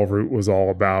what the Kulrut was all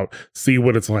about, see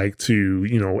what it's like to,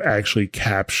 you know, actually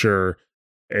capture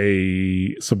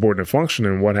a subordinate function,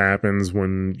 and what happens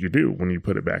when you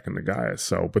put it back into Gaia.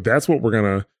 So, but that's what we're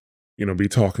going to, you know, be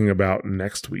talking about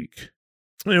next week.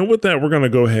 And with that, we're going to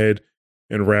go ahead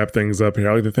and wrap things up here.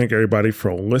 I'd like to thank everybody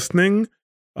for listening.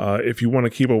 If you want to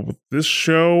keep up with this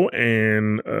show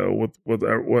and with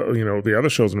you know, the other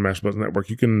shows on the Mash Buzz Network,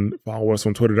 you can follow us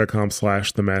on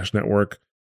twitter.com/the Mash Network.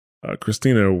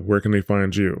 Christina, where can they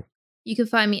find you? You can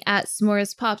find me at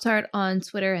S'mores Pop-Tart on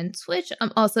Twitter and Twitch.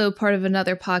 I'm also part of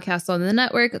another podcast on the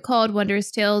network called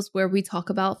Wondrous Tales, where we talk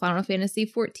about Final Fantasy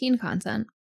XIV content.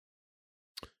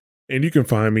 And you can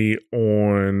find me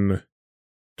on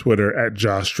Twitter at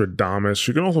Jostradamus.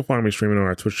 You can also find me streaming on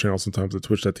our Twitch channel sometimes at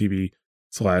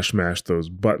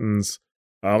twitch.tv/mashthosebuttons.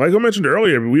 Like I mentioned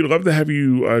earlier, we'd love to have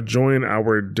you join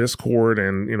our Discord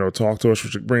and, you know, talk to us,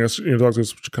 bring us, you know, talk to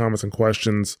us with your comments and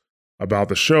questions about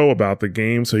the show, about the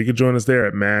game. So you can join us there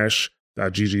at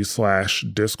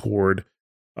mash.gg/Discord.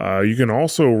 You can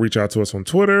also reach out to us on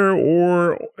Twitter,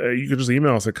 or you can just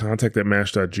email us at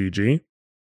contact@mash.gg.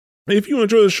 If you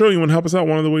enjoy the show, you want to help us out,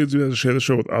 one of the ways to do that is to share the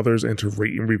show with others and to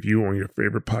rate and review on your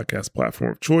favorite podcast platform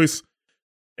of choice.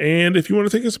 And if you want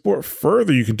to take your support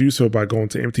further, you can do so by going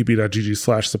to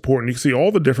mtb.gg/support, and you can see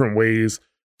all the different ways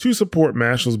to support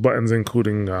Mash Those Buttons,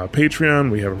 including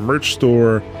Patreon. We have a merch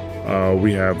store.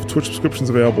 We have Twitch subscriptions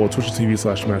available at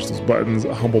twitch.tv/mashthosebuttons,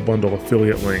 a Humble Bundle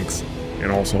affiliate links,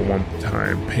 and also a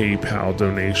one-time PayPal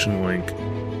donation link.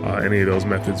 Any of those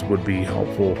methods would be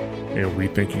helpful, and we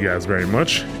thank you guys very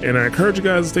much. And I encourage you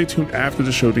guys to stay tuned after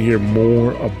the show to hear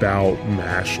more about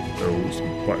Mash Those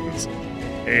Buttons.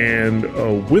 And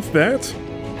with that,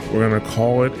 we're going to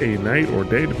call it a night or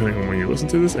day, depending on when you listen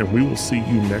to this, and we will see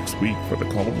you next week for the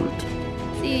Kulrut.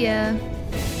 See ya.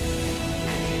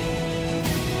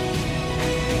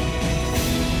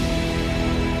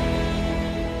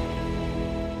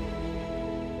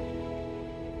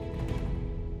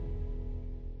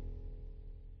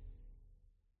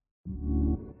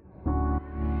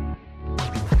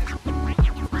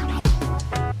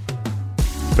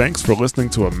 Thanks for listening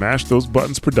to a Mash Those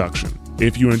Buttons production.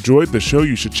 If you enjoyed the show,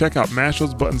 you should check out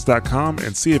mashthosebuttons.com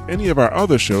and see if any of our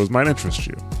other shows might interest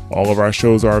you. All of our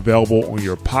shows are available on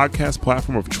your podcast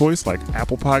platform of choice like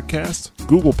Apple Podcasts,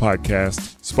 Google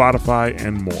Podcasts, Spotify,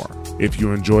 and more. If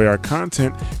you enjoy our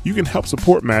content, you can help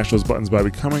support Mash Those Buttons by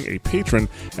becoming a patron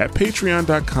at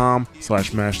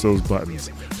patreon.com/mashthosebuttons,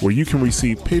 where you can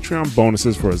receive Patreon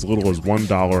bonuses for as little as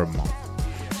 $1 a month.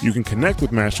 You can connect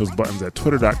with Mash Those Buttons at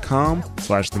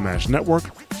twitter.com/the Mash Network,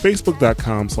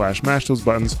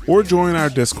 facebook.com/mashthosebuttons, or join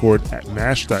our Discord at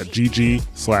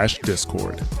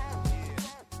mash.gg/discord.